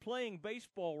would be playing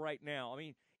baseball right now. I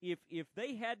mean, if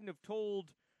they hadn't have told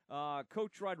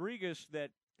Coach Rodriguez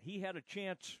that he had a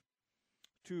true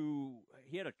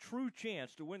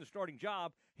chance to win the starting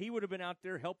job, he would have been out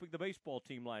there helping the baseball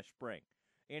team last spring.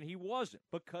 And he wasn't,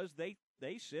 because they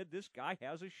said this guy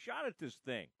has a shot at this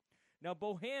thing. Now,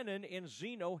 Bohannon and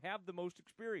Zeno have the most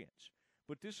experience,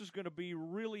 but this is going to be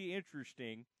really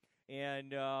interesting.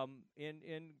 And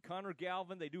in Connor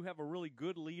Galvin, they do have a really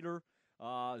good leader,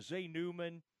 Zay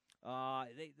Newman.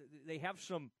 They have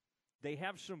some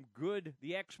good,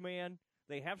 the X-Man,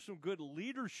 they have some good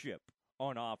leadership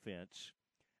on offense.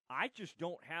 I just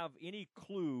don't have any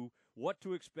clue what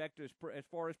to expect as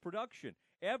far as production.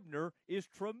 Ebner is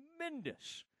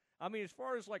tremendous. I mean, as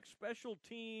far as special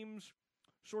teams,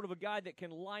 sort of a guy that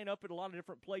can line up in a lot of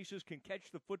different places, can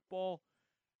catch the football,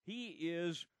 he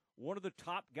is one of the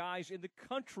top guys in the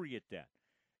country at that.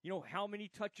 How many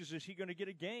touches is he going to get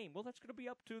a game? Well, that's going to be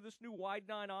up to this new wide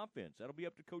 9 offense. That'll be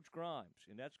up to Coach Grimes,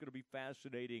 and that's going to be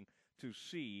fascinating to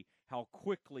see how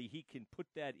quickly he can put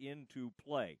that into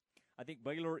play. I think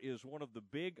Baylor is one of the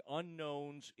big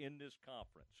unknowns in this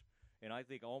conference, and I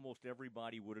think almost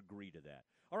everybody would agree to that.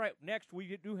 All right, next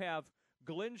we do have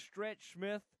Glenn Stretch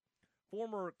Smith,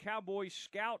 former Cowboy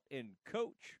scout and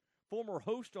coach, former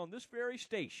host on this very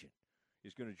station,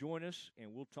 is going to join us,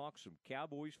 and we'll talk some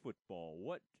Cowboys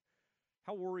football.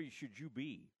 How worried should you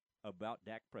be about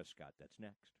Dak Prescott? That's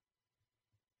next.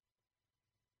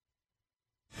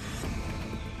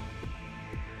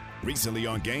 Recently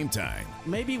on Game Time.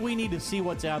 Maybe we need to see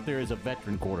what's out there as a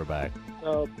veteran quarterback.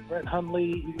 Brett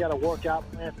Hundley, you got a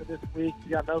workout plan for this week.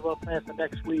 You got another plan for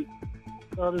next week.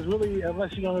 So there's really,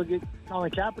 unless you're going to get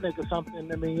Colin Kaepernick or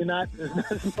something, I mean,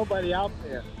 there's nobody out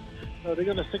there. So they're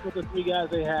going to stick with the 3 guys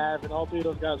they have, and all 3 of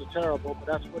those guys are terrible,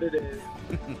 but that's what it is.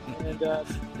 And they're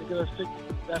going to stick,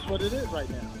 that's what it is right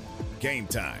now. Game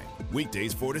Time,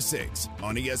 weekdays 4 to 6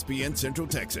 on ESPN Central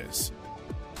Texas.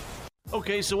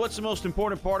 Okay, so what's the most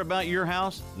important part about your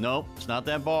house? Nope, it's not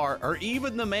that bar or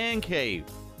even the man cave.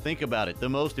 Think about it. The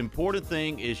most important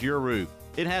thing is your roof.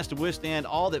 It has to withstand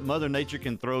all that Mother Nature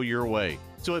can throw your way.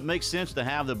 So it makes sense to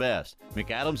have the best.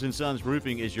 McAdams & Sons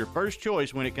Roofing is your first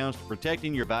choice when it comes to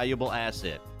protecting your valuable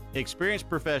asset. Experienced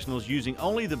professionals using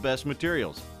only the best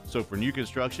materials. So for new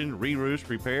construction, re-roofs,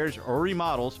 repairs, or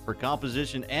remodels for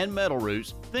composition and metal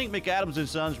roofs, think McAdams &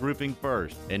 Sons Roofing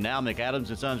first. And now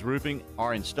McAdams & Sons Roofing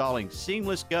are installing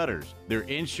seamless gutters. They're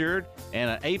insured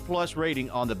and an A+ rating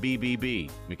on the BBB.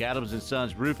 McAdams &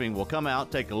 Sons Roofing will come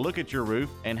out, take a look at your roof,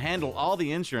 and handle all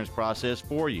the insurance process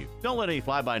for you. Don't let any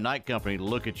fly-by-night company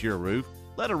look at your roof.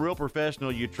 Let a real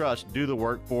professional you trust do the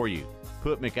work for you.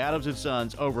 Put McAdams &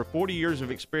 Sons over 40 years of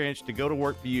experience to go to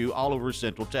work for you all over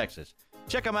Central Texas.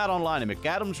 Check them out online at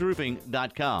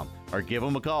McAdamsRoofing.com or give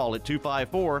them a call at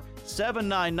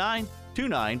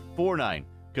 254-799-2949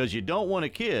 because you don't want a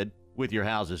kid with your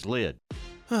house's lid.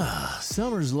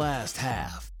 Summer's last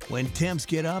half, when temps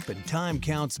get up and time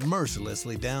counts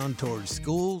mercilessly down towards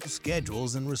school,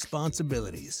 schedules, and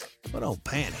responsibilities. But don't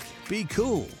panic. Be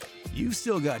cool. You've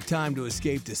still got time to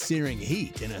escape the searing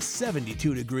heat in a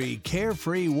 72-degree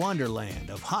carefree wonderland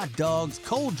of hot dogs,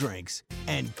 cold drinks,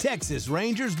 and Texas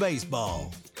Rangers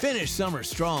baseball. Finish summer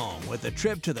strong with a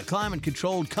trip to the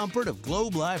climate-controlled comfort of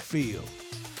Globe Life Field.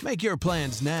 Make your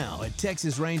plans now at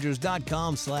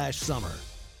texasrangers.com/summer.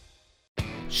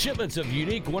 Shipments of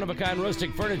unique, one-of-a-kind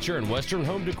rustic furniture and Western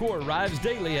home decor arrives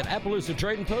daily at Appaloosa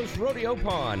Trading Post Rodeo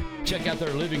Pond. Check out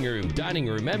their living room, dining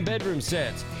room, and bedroom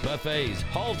sets, buffets,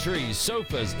 hall trees,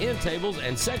 sofas, end tables,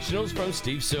 and sectionals from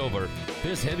Steve Silver.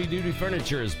 This heavy-duty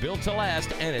furniture is built to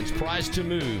last, and it's priced to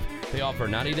move. They offer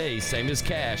 90 days, same as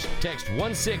cash. Text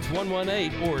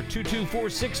 16118 or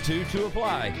 22462 to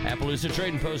apply. Appaloosa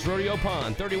Trading Post Rodeo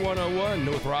Pond, 3101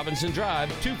 North Robinson Drive,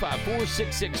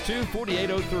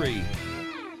 254-662-4803.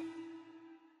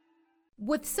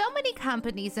 With so many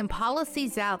companies and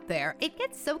policies out there, it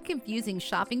gets so confusing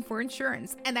shopping for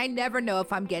insurance, and I never know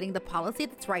if I'm getting the policy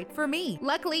that's right for me.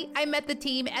 Luckily, I met the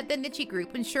team at the Niche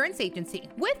Group Insurance Agency.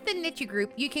 With the Niche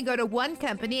Group, you can go to one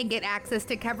company and get access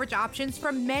to coverage options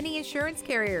from many insurance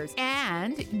carriers,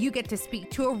 and you get to speak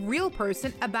to a real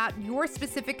person about your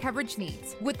specific coverage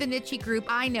needs. With the Niche Group,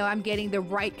 I know I'm getting the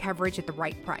right coverage at the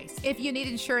right price. If you need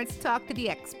insurance, talk to the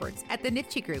experts at the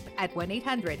Niche Group at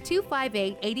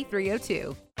 1-800-258-8302.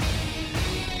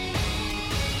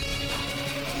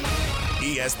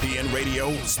 ESPN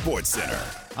Radio Sports Center.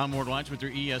 I'm Ward Weitz with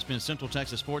your ESPN Central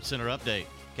Texas Sports Center update.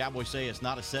 Cowboys say it's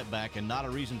not a setback and not a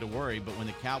reason to worry, but when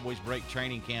the Cowboys break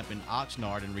training camp in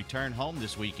Oxnard and return home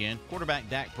this weekend, quarterback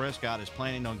Dak Prescott is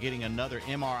planning on getting another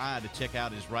MRI to check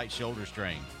out his right shoulder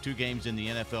strain. 2 games in the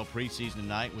NFL preseason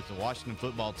tonight with the Washington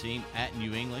football team at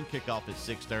New England, kickoff at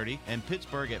 6:30, and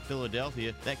Pittsburgh at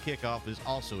Philadelphia, that kickoff is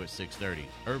also at 6:30.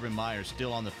 Urban Meyer's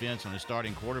still on the fence on his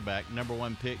starting quarterback. Number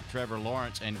 1 pick Trevor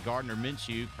Lawrence and Gardner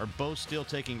Minshew are both still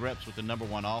taking reps with the number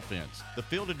 1 offense. The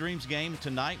Field of Dreams game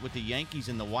tonight with the Yankees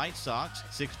and the White Sox,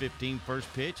 6:15 first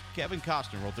pitch. Kevin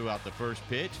Costner will throw out the first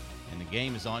pitch, and the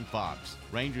game is on Fox.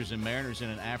 Rangers and Mariners in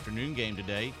an afternoon game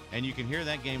today, and you can hear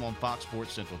that game on Fox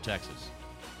Sports Central Texas.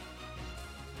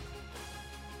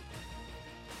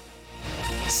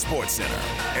 Sports Center,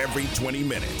 every 20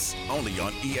 minutes, only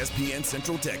on ESPN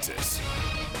Central Texas.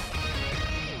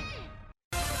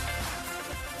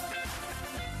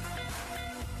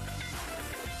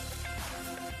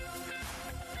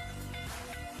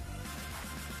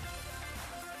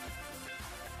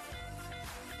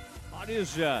 It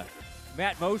is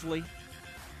Matt Mosley.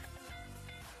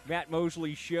 Matt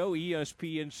Mosley Show,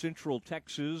 ESPN Central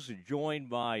Texas, joined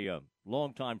by a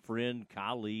longtime friend,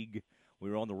 colleague. We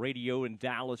were on the radio in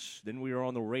Dallas, then we were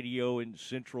on the radio in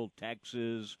Central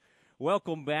Texas.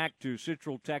 Welcome back to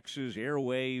Central Texas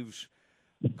airwaves,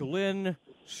 Glenn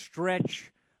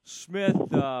Stretch Smith,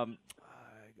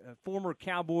 former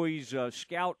Cowboys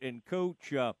scout and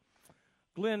coach.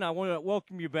 Glenn, I want to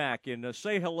welcome you back and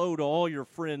say hello to all your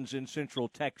friends in Central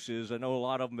Texas. I know a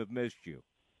lot of them have missed you.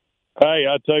 Hey,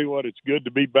 I tell you what, it's good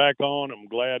to be back on. I'm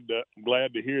glad to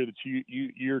hear that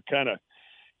you're kind of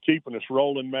keeping us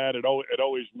rolling, Matt. It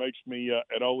always makes me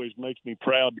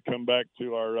proud to come back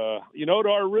to our to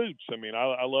our roots. I mean,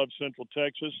 I love Central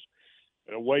Texas,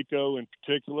 Waco in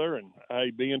particular, and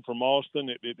hey, being from Austin,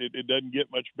 it doesn't get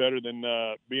much better than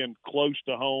being close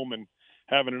to home and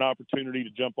having an opportunity to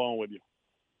jump on with you.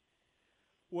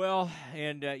 Well,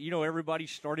 and, everybody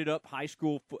started up high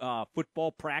school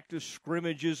football practice.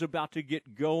 Scrimmages about to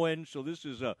get going. So this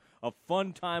is a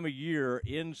fun time of year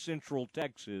in Central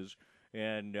Texas.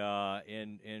 And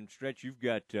Stretch, you've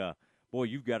got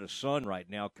a son right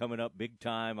now coming up big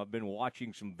time. I've been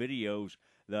watching some videos.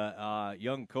 The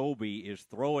young Colby is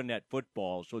throwing that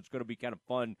football, so it's going to be kind of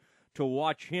fun to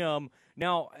watch him.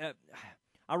 Now,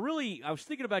 I was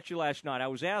thinking about you last night. I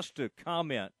was asked to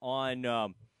comment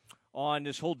on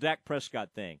this whole Dak Prescott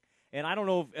thing. And I don't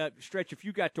know, Stretch, if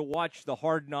you got to watch the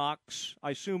Hard Knocks.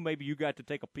 I assume maybe you got to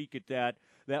take a peek at that.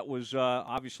 That was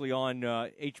obviously on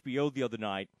HBO the other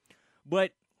night.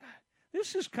 But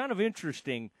this is kind of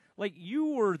interesting. Like, you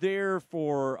were there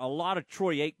for a lot of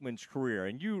Troy Aikman's career,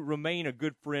 and you remain a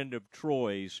good friend of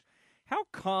Troy's. How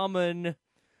common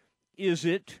is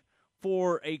it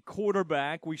for a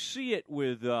quarterback? We see it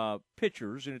with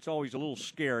pitchers, and it's always a little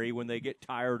scary when they get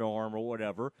tired arm or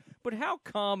whatever. But how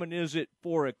common is it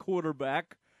for a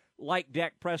quarterback like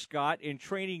Dak Prescott in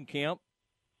training camp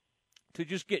to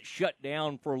just get shut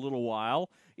down for a little while?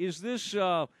 Is this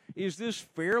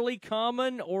fairly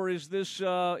common, or is this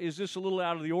a little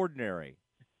out of the ordinary?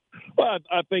 Well,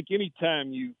 I think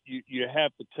anytime you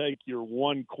have to take your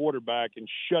one quarterback and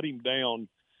shut him down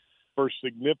for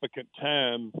significant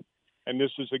time, and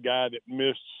this is a guy that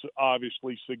missed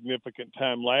obviously significant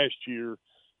time last year,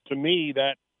 to me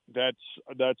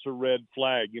that's a red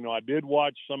flag. I did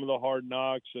watch some of the Hard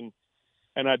Knocks,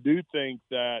 and I do think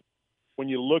that when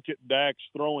you look at Dak's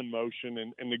throwing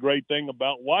motion, and the great thing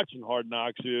about watching Hard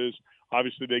Knocks is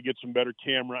obviously they get some better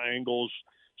camera angles,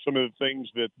 some of the things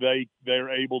that they're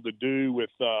able to do with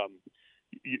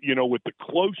with the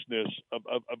closeness of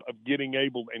being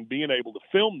able to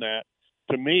film that.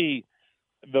 To me,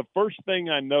 the first thing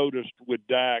I noticed with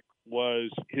Dak was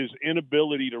his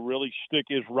inability to really stick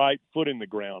his right foot in the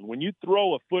ground. When you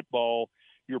throw a football,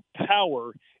 your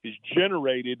power is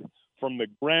generated from the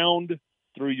ground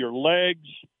through your legs,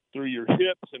 through your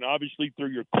hips, and obviously through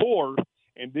your core,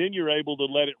 and then you're able to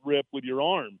let it rip with your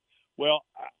arm. Well,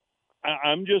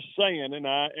 I'm just saying,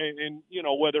 and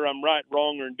whether I'm right,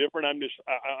 wrong, or indifferent,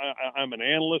 I'm an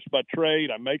analyst by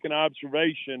trade. I make an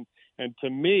observation, and to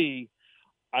me,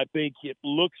 I think it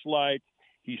looks like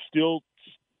he still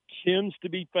tends to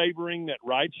be favoring that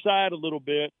right side a little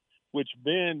bit, which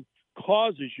then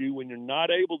causes you, when you're not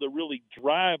able to really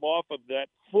drive off of that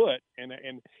foot, and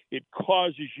it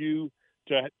causes you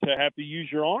to have to use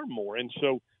your arm more. And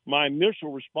so my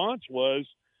initial response was,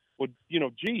 well,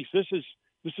 geez, this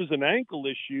is an ankle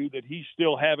issue that he's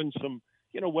still having some,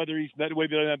 whether he's that way,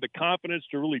 they don't have the confidence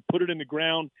to really put it in the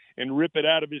ground and rip it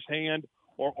out of his hand,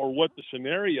 or what the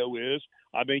scenario is.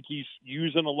 I think he's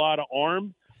using a lot of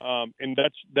arm, and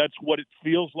that's what it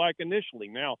feels like initially.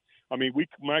 Now, I mean,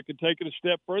 I could take it a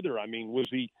step further. I mean, was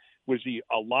he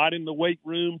a lot in the weight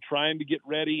room trying to get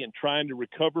ready and trying to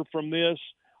recover from this?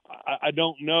 I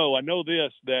don't know. I know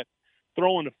this, that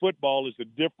throwing a football is a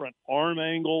different arm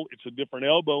angle. It's a different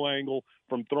elbow angle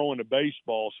from throwing a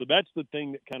baseball. So that's the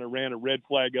thing that kind of ran a red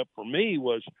flag up for me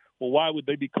was, well, why would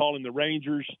they be calling the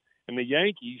Rangers and the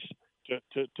Yankees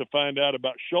to find out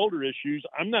about shoulder issues?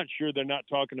 I'm not sure they're not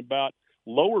talking about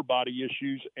lower body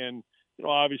issues. And,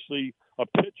 obviously a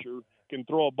pitcher can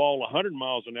throw a ball 100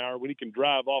 miles an hour when he can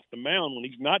drive off the mound. When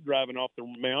he's not driving off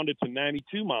the mound, it's a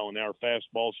 92-mile-an-hour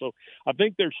fastball. So I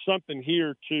think there's something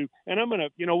here too. And we're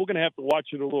going to have to watch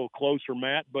it a little closer,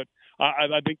 Matt, but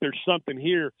I think there's something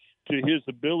here to his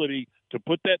ability to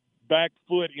put that back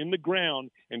foot in the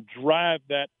ground and drive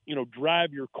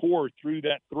your core through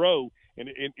that throw. And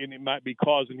it might be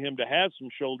causing him to have some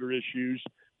shoulder issues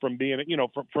from being,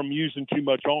 from using too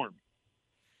much arm.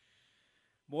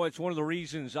 Boy, it's one of the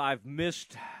reasons I've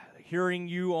missed hearing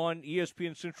you on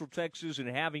ESPN Central Texas and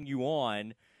having you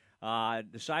on.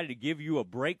 Decided to give you a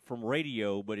break from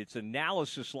radio, but it's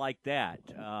analysis like that,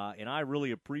 and I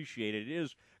really appreciate it. It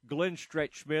is Glenn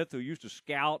Stretch Smith, who used to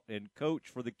scout and coach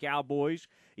for the Cowboys,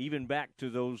 even back to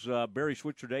those Barry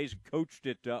Switzer days, coached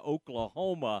at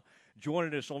Oklahoma,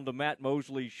 joining us on the Matt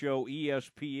Mosley Show,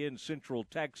 ESPN Central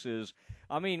Texas.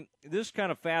 I mean, this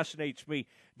kind of fascinates me.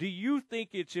 Do you think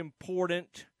it's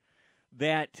important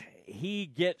that he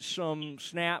gets some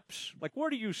snaps? Like, where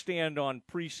do you stand on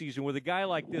preseason with a guy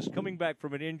like this coming back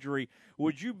from an injury?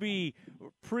 Would you be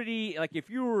pretty, like, if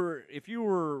you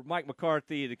were Mike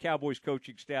McCarthy, the Cowboys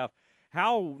coaching staff,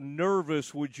 how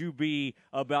nervous would you be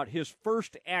about his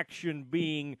first action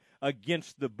being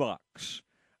against the Bucs?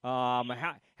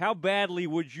 How badly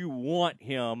would you want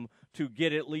him to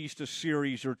get at least a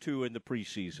series or two in the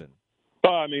preseason?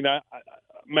 Well, I mean,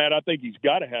 Matt, I think he's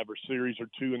got to have a series or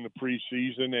two in the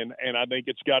preseason, and I think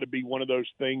it's got to be one of those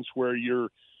things where you're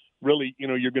really,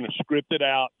 you're going to script it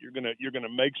out. You're going to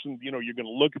make some, you're going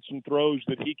to look at some throws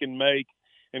that he can make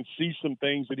and see some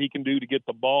things that he can do to get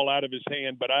the ball out of his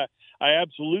hand. But I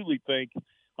absolutely think,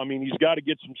 he's got to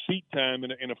get some seat time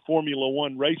in a Formula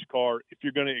One race car if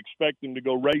you're going to expect him to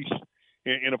go race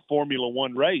in a Formula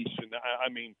One race. And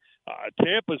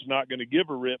Tampa's not going to give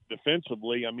a rip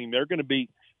defensively. They're going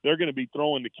to be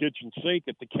throwing the kitchen sink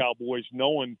at the Cowboys,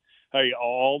 knowing, hey,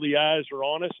 all the eyes are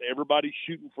on us. Everybody's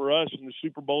shooting for us in the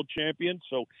Super Bowl champion.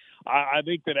 So I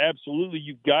think that absolutely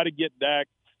you've got to get Dak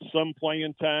some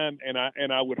playing time,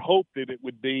 and I would hope that it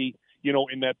would be,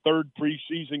 in that third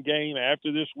preseason game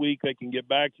after this week, they can get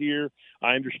back here.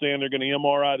 I understand they're going to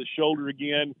MRI the shoulder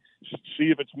again, see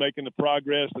if it's making the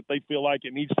progress that they feel like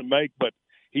it needs to make. But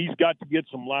he's got to get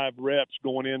some live reps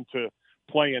going into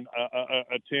playing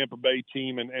a Tampa Bay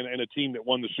team and a team that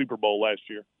won the Super Bowl last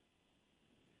year.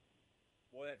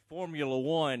 Well, that Formula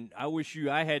One, I wish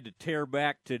I had to tear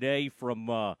back today from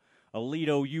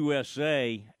Alito,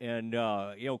 USA, and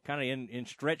kind of in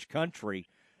stretch country.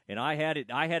 And I had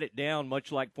it down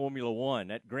much like Formula One.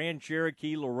 That Grand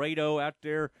Cherokee, Laredo out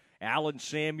there, Alan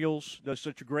Samuels does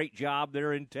such a great job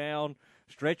there in town.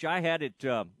 Stretch, I had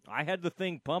the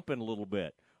thing pumping a little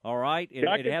bit. All right,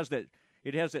 it has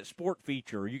that sport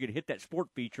feature. You could hit that sport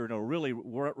feature and it'll really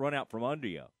run out from under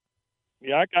you.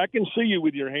 Yeah, I can see you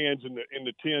with your hands in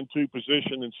the 10-2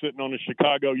 position and sitting on the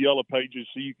Chicago Yellow Pages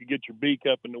so you could get your beak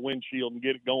up in the windshield and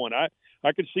get it going. I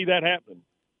could see that happening.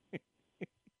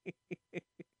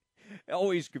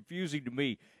 Always confusing to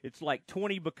me. It's like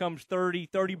 20 becomes 30,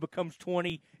 30 becomes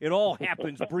 20. It all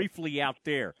happens briefly out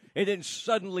there. And then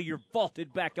suddenly you're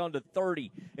vaulted back onto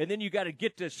 30. And then you got to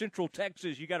get to Central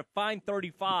Texas. You got to find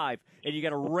 35. And you got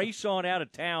to race on out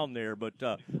of town there. But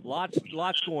lots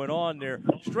going on there.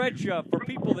 Stretch, for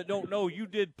people that don't know, you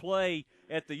did play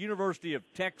at the University of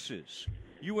Texas.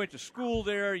 You went to school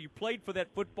there. You played for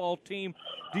that football team.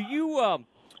 Do you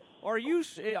are you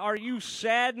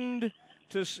saddened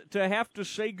to have to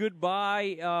say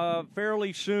goodbye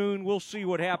fairly soon? We'll see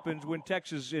what happens when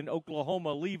Texas and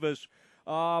Oklahoma leave us.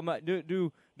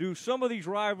 Do some of these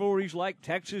rivalries like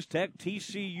Texas Tech,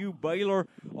 TCU, Baylor,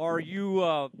 are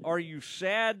you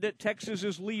sad that Texas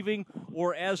is leaving,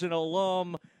 or as an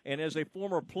alum and as a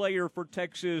former player for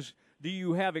Texas, do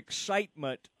you have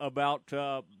excitement about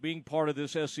being part of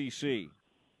this SEC?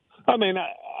 I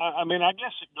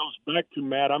guess it goes back to,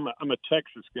 Matt, I'm a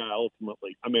Texas guy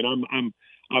ultimately. I'm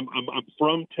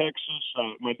from Texas.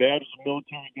 My dad is a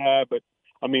military guy, but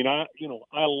I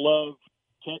love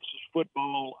Texas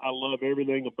football. I love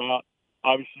everything about,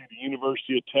 obviously, the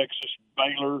University of Texas,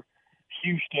 Baylor,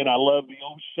 Houston. I love the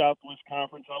old Southwest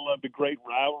Conference. I love the great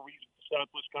rivalries that the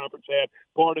Southwest Conference had.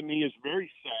 Part of me is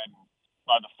very saddened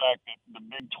by the fact that the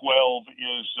Big 12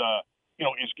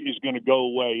 is going to go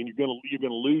away, and you're going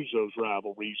to lose those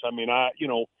rivalries. I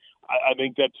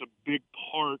think that's a big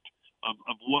part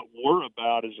of what we're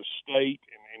about as a state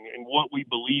and what we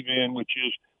believe in, which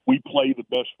is we play the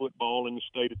best football in the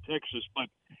state of Texas. But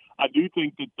I do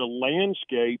think that the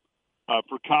landscape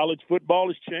for college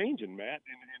football is changing, Matt,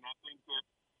 and I think that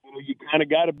you kind of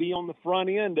got to be on the front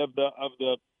end of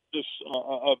this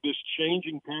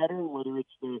changing pattern, whether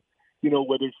it's the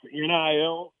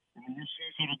NIL and the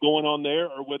issues that are going on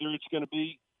there, or whether it's going to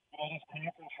be this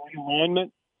conference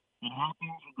realignment and how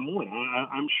things are going.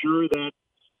 I'm sure that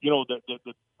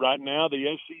that right now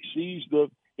the SEC is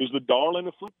the darling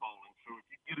of football, and so if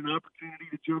you get an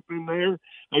opportunity to jump in there,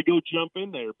 they go jump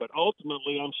in there. But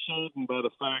ultimately, I'm saddened by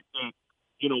the fact that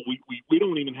we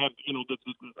don't even have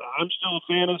I'm still a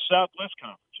fan of the Southwest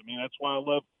Conference. That's why I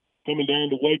love coming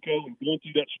down to Waco and going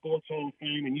through that Sports Hall of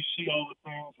Fame, and you see all the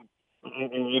things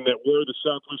and that were the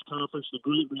Southwest Conference, the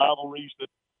great rivalries that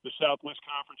the Southwest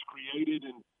Conference created,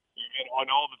 and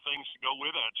all the things to go with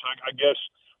that. So I guess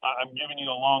I'm giving you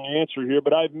a long answer here,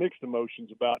 but I have mixed emotions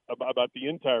about the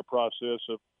entire process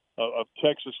of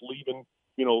Texas leaving,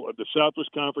 the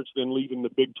Southwest Conference, then leaving the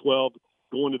Big 12,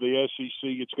 going to the SEC.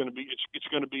 It's going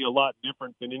to be a lot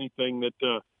different than anything that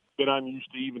I'm used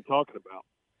to even talking about.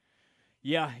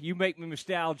 Yeah, you make me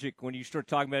nostalgic when you start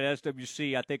talking about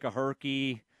SWC. I think of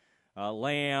Herky,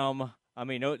 Lamb.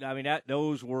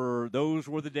 Those were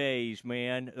the days,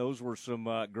 man. Those were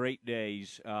some great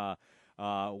days when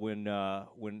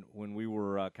we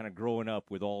were kind of growing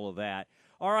up with all of that.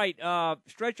 All right,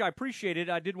 Stretch, I appreciate it.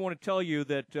 I did want to tell you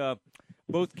that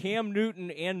both Cam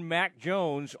Newton and Mac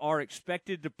Jones are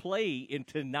expected to play in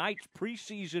tonight's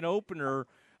preseason opener,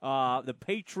 the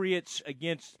Patriots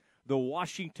against the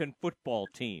Washington football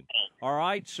team. All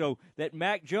right, so that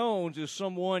Mac Jones is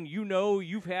someone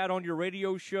you've had on your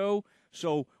radio show,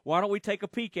 so why don't we take a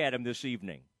peek at him this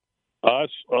evening?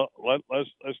 Let's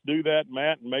do that,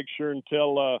 Matt, and make sure and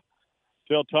tell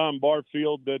Tom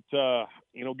Barfield that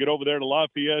get over there to La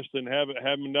Fiesta and have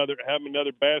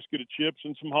another basket of chips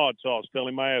and some hot sauce. Tell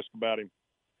him I asked about him.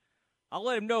 I'll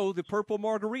let him know the purple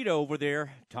margarita over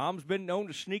there. Tom's been known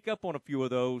to sneak up on a few of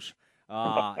those.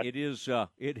 It is.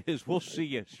 We'll see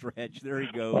you, Stretch. There he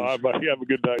goes. All right, buddy. Have a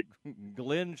good night.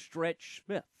 Glenn Stretch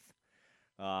Smith,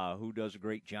 who does a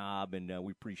great job, and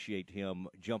we appreciate him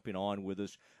jumping on with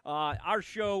us. Our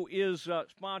show is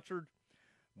sponsored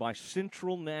by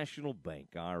Central National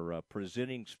Bank, our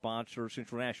presenting sponsor,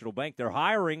 Central National Bank. They're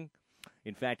hiring.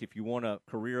 In fact, if you want a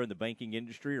career in the banking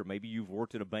industry, or maybe you've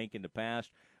worked at a bank in the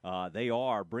past, they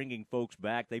are bringing folks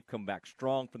back. They've come back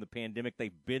strong from the pandemic.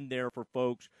 They've been there for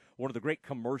folks. One of the great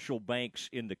commercial banks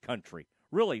in the country,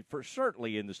 really,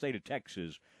 certainly in the state of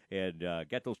Texas. And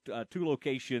got those two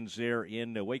locations there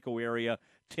in the Waco area,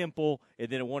 Temple, and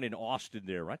then one in Austin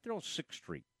there, right there on 6th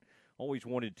Street. Always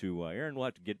wanted to. Aaron will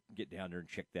have to get down there and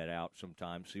check that out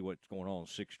sometime, see what's going on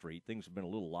 6th Street. Things have been a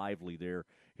little lively there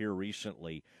here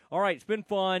recently. All right, it's been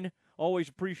fun. Always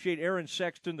appreciate Aaron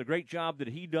Sexton, the great job that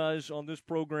he does on this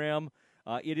program.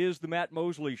 It is the Matt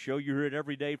Mosley Show. You hear it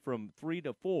every day from 3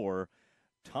 to 4.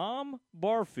 Tom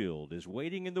Barfield is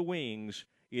waiting in the wings.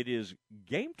 It is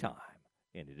game time,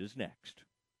 and it is next.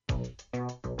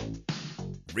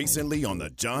 Recently on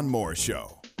the John Moore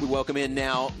Show. We welcome in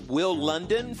now Will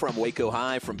London from Waco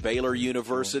High, from Baylor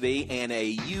University, and a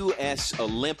U.S.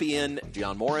 Olympian,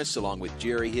 John Morris, along with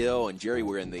Jerry Hill. And, Jerry,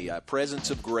 we're in the presence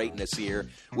of greatness here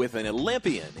with an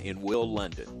Olympian in Will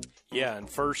London. Yeah, and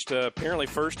apparently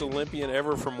first Olympian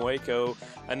ever from Waco.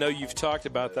 I know you've talked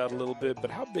about that a little bit,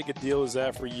 but how big a deal is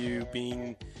that for you,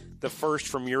 being the first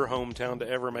from your hometown to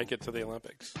ever make it to the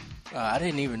Olympics? I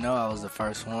didn't even know I was the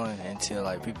first one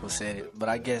until people said it. But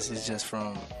I guess it's just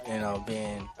from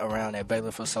being around at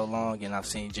Baylor for so long, and I've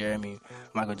seen Jeremy,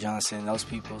 Michael Johnson, those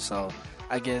people. So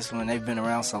I guess when they've been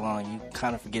around so long, you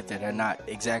kind of forget that they're not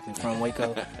exactly from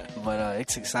Waco. But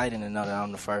it's exciting to know that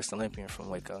I'm the first Olympian from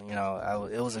Waco.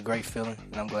 It was a great feeling,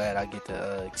 and I'm glad I get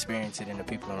to experience it, and the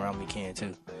people around me can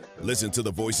too. Listen to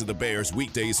the Voice of the Bears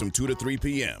weekdays from 2 to 3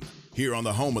 p.m. here on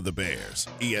the home of the Bears,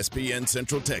 ESPN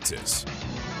Central Texas.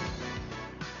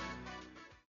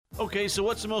 Okay, so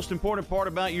what's the most important part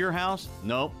about your house?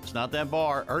 Nope, it's not that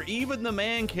bar or even the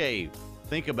man cave.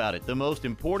 Think about it. The most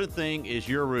important thing is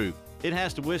your roof. It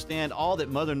has to withstand all that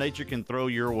Mother Nature can throw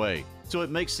your way. So it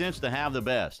makes sense to have the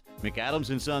best.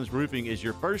 McAdams & Sons Roofing is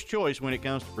your first choice when it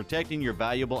comes to protecting your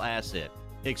valuable asset.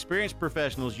 Experienced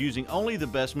professionals using only the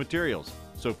best materials.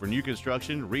 So for new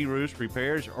construction, re-roofs,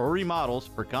 repairs, or remodels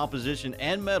for composition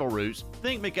and metal roofs,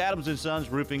 think McAdams & Sons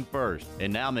Roofing first.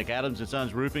 And now McAdams &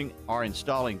 Sons Roofing are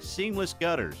installing seamless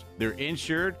gutters. They're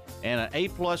insured and an A+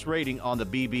 rating on the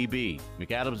BBB.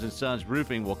 McAdams & Sons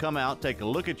Roofing will come out, take a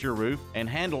look at your roof, and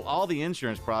handle all the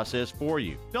insurance process for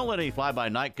you. Don't let any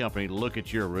fly-by-night company look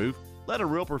at your roof. Let a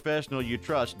real professional you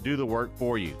trust do the work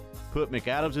for you. Put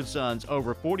McAdams & Sons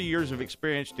over 40 years of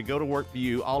experience to go to work for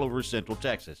you all over Central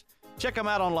Texas. Check them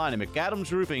out online at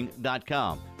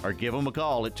McAdamsRoofing.com or give them a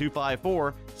call at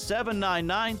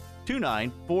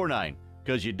 254-799-2949,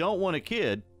 because you don't want a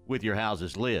kid with your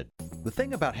house's lid. The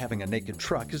thing about having a naked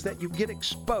truck is that you get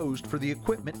exposed for the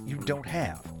equipment you don't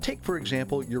have. Take, for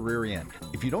example, your rear end.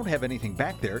 If you don't have anything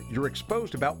back there, you're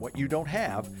exposed about what you don't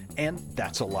have, and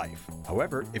that's a life.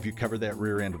 However, if you cover that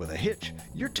rear end with a hitch,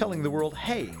 you're telling the world,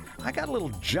 hey, I got a little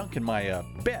junk in my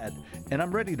bed, and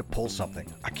I'm ready to pull something.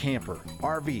 A camper,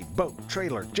 RV, boat,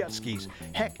 trailer, jet skis,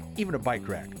 heck, even a bike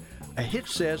rack. A hitch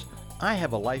says, I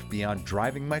have a life beyond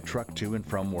driving my truck to and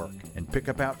from work. And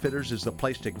Pickup Outfitters is the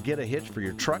place to get a hitch for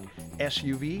your truck,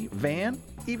 SUV, van,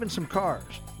 even some cars.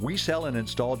 We sell and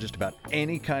install just about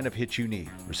any kind of hitch you need.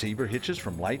 Receiver hitches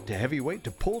from light to heavyweight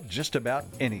to pull just about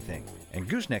anything. And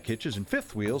gooseneck hitches and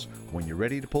fifth wheels when you're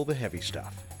ready to pull the heavy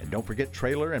stuff. And don't forget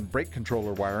trailer and brake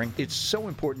controller wiring. It's so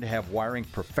important to have wiring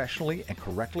professionally and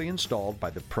correctly installed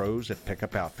by the pros at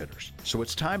Pickup Outfitters. So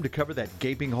it's time to cover that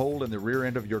gaping hole in the rear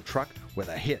end of your truck with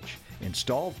a hitch.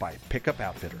 Installed by Pickup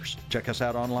Outfitters. Check us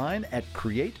out online at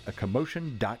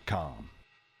createacommotion.com.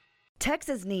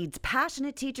 Texas needs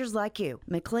passionate teachers like you.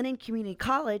 McLennan Community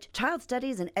College Child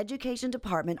Studies and Education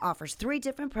Department offers 3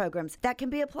 different programs that can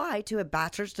be applied to a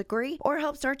bachelor's degree or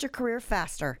help start your career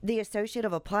faster. The Associate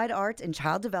of Applied Arts in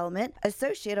Child Development,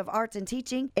 Associate of Arts in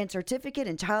Teaching, and Certificate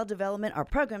in Child Development are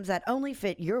programs that only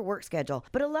fit your work schedule,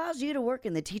 but allows you to work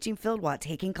in the teaching field while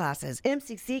taking classes.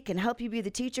 MCC can help you be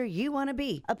the teacher you want to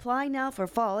be. Apply now for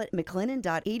fall at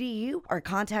mclennan.edu or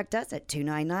contact us at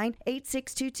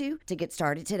 299-8622 to get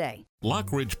started today.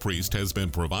 Lockridge Priest has been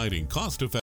providing cost-effective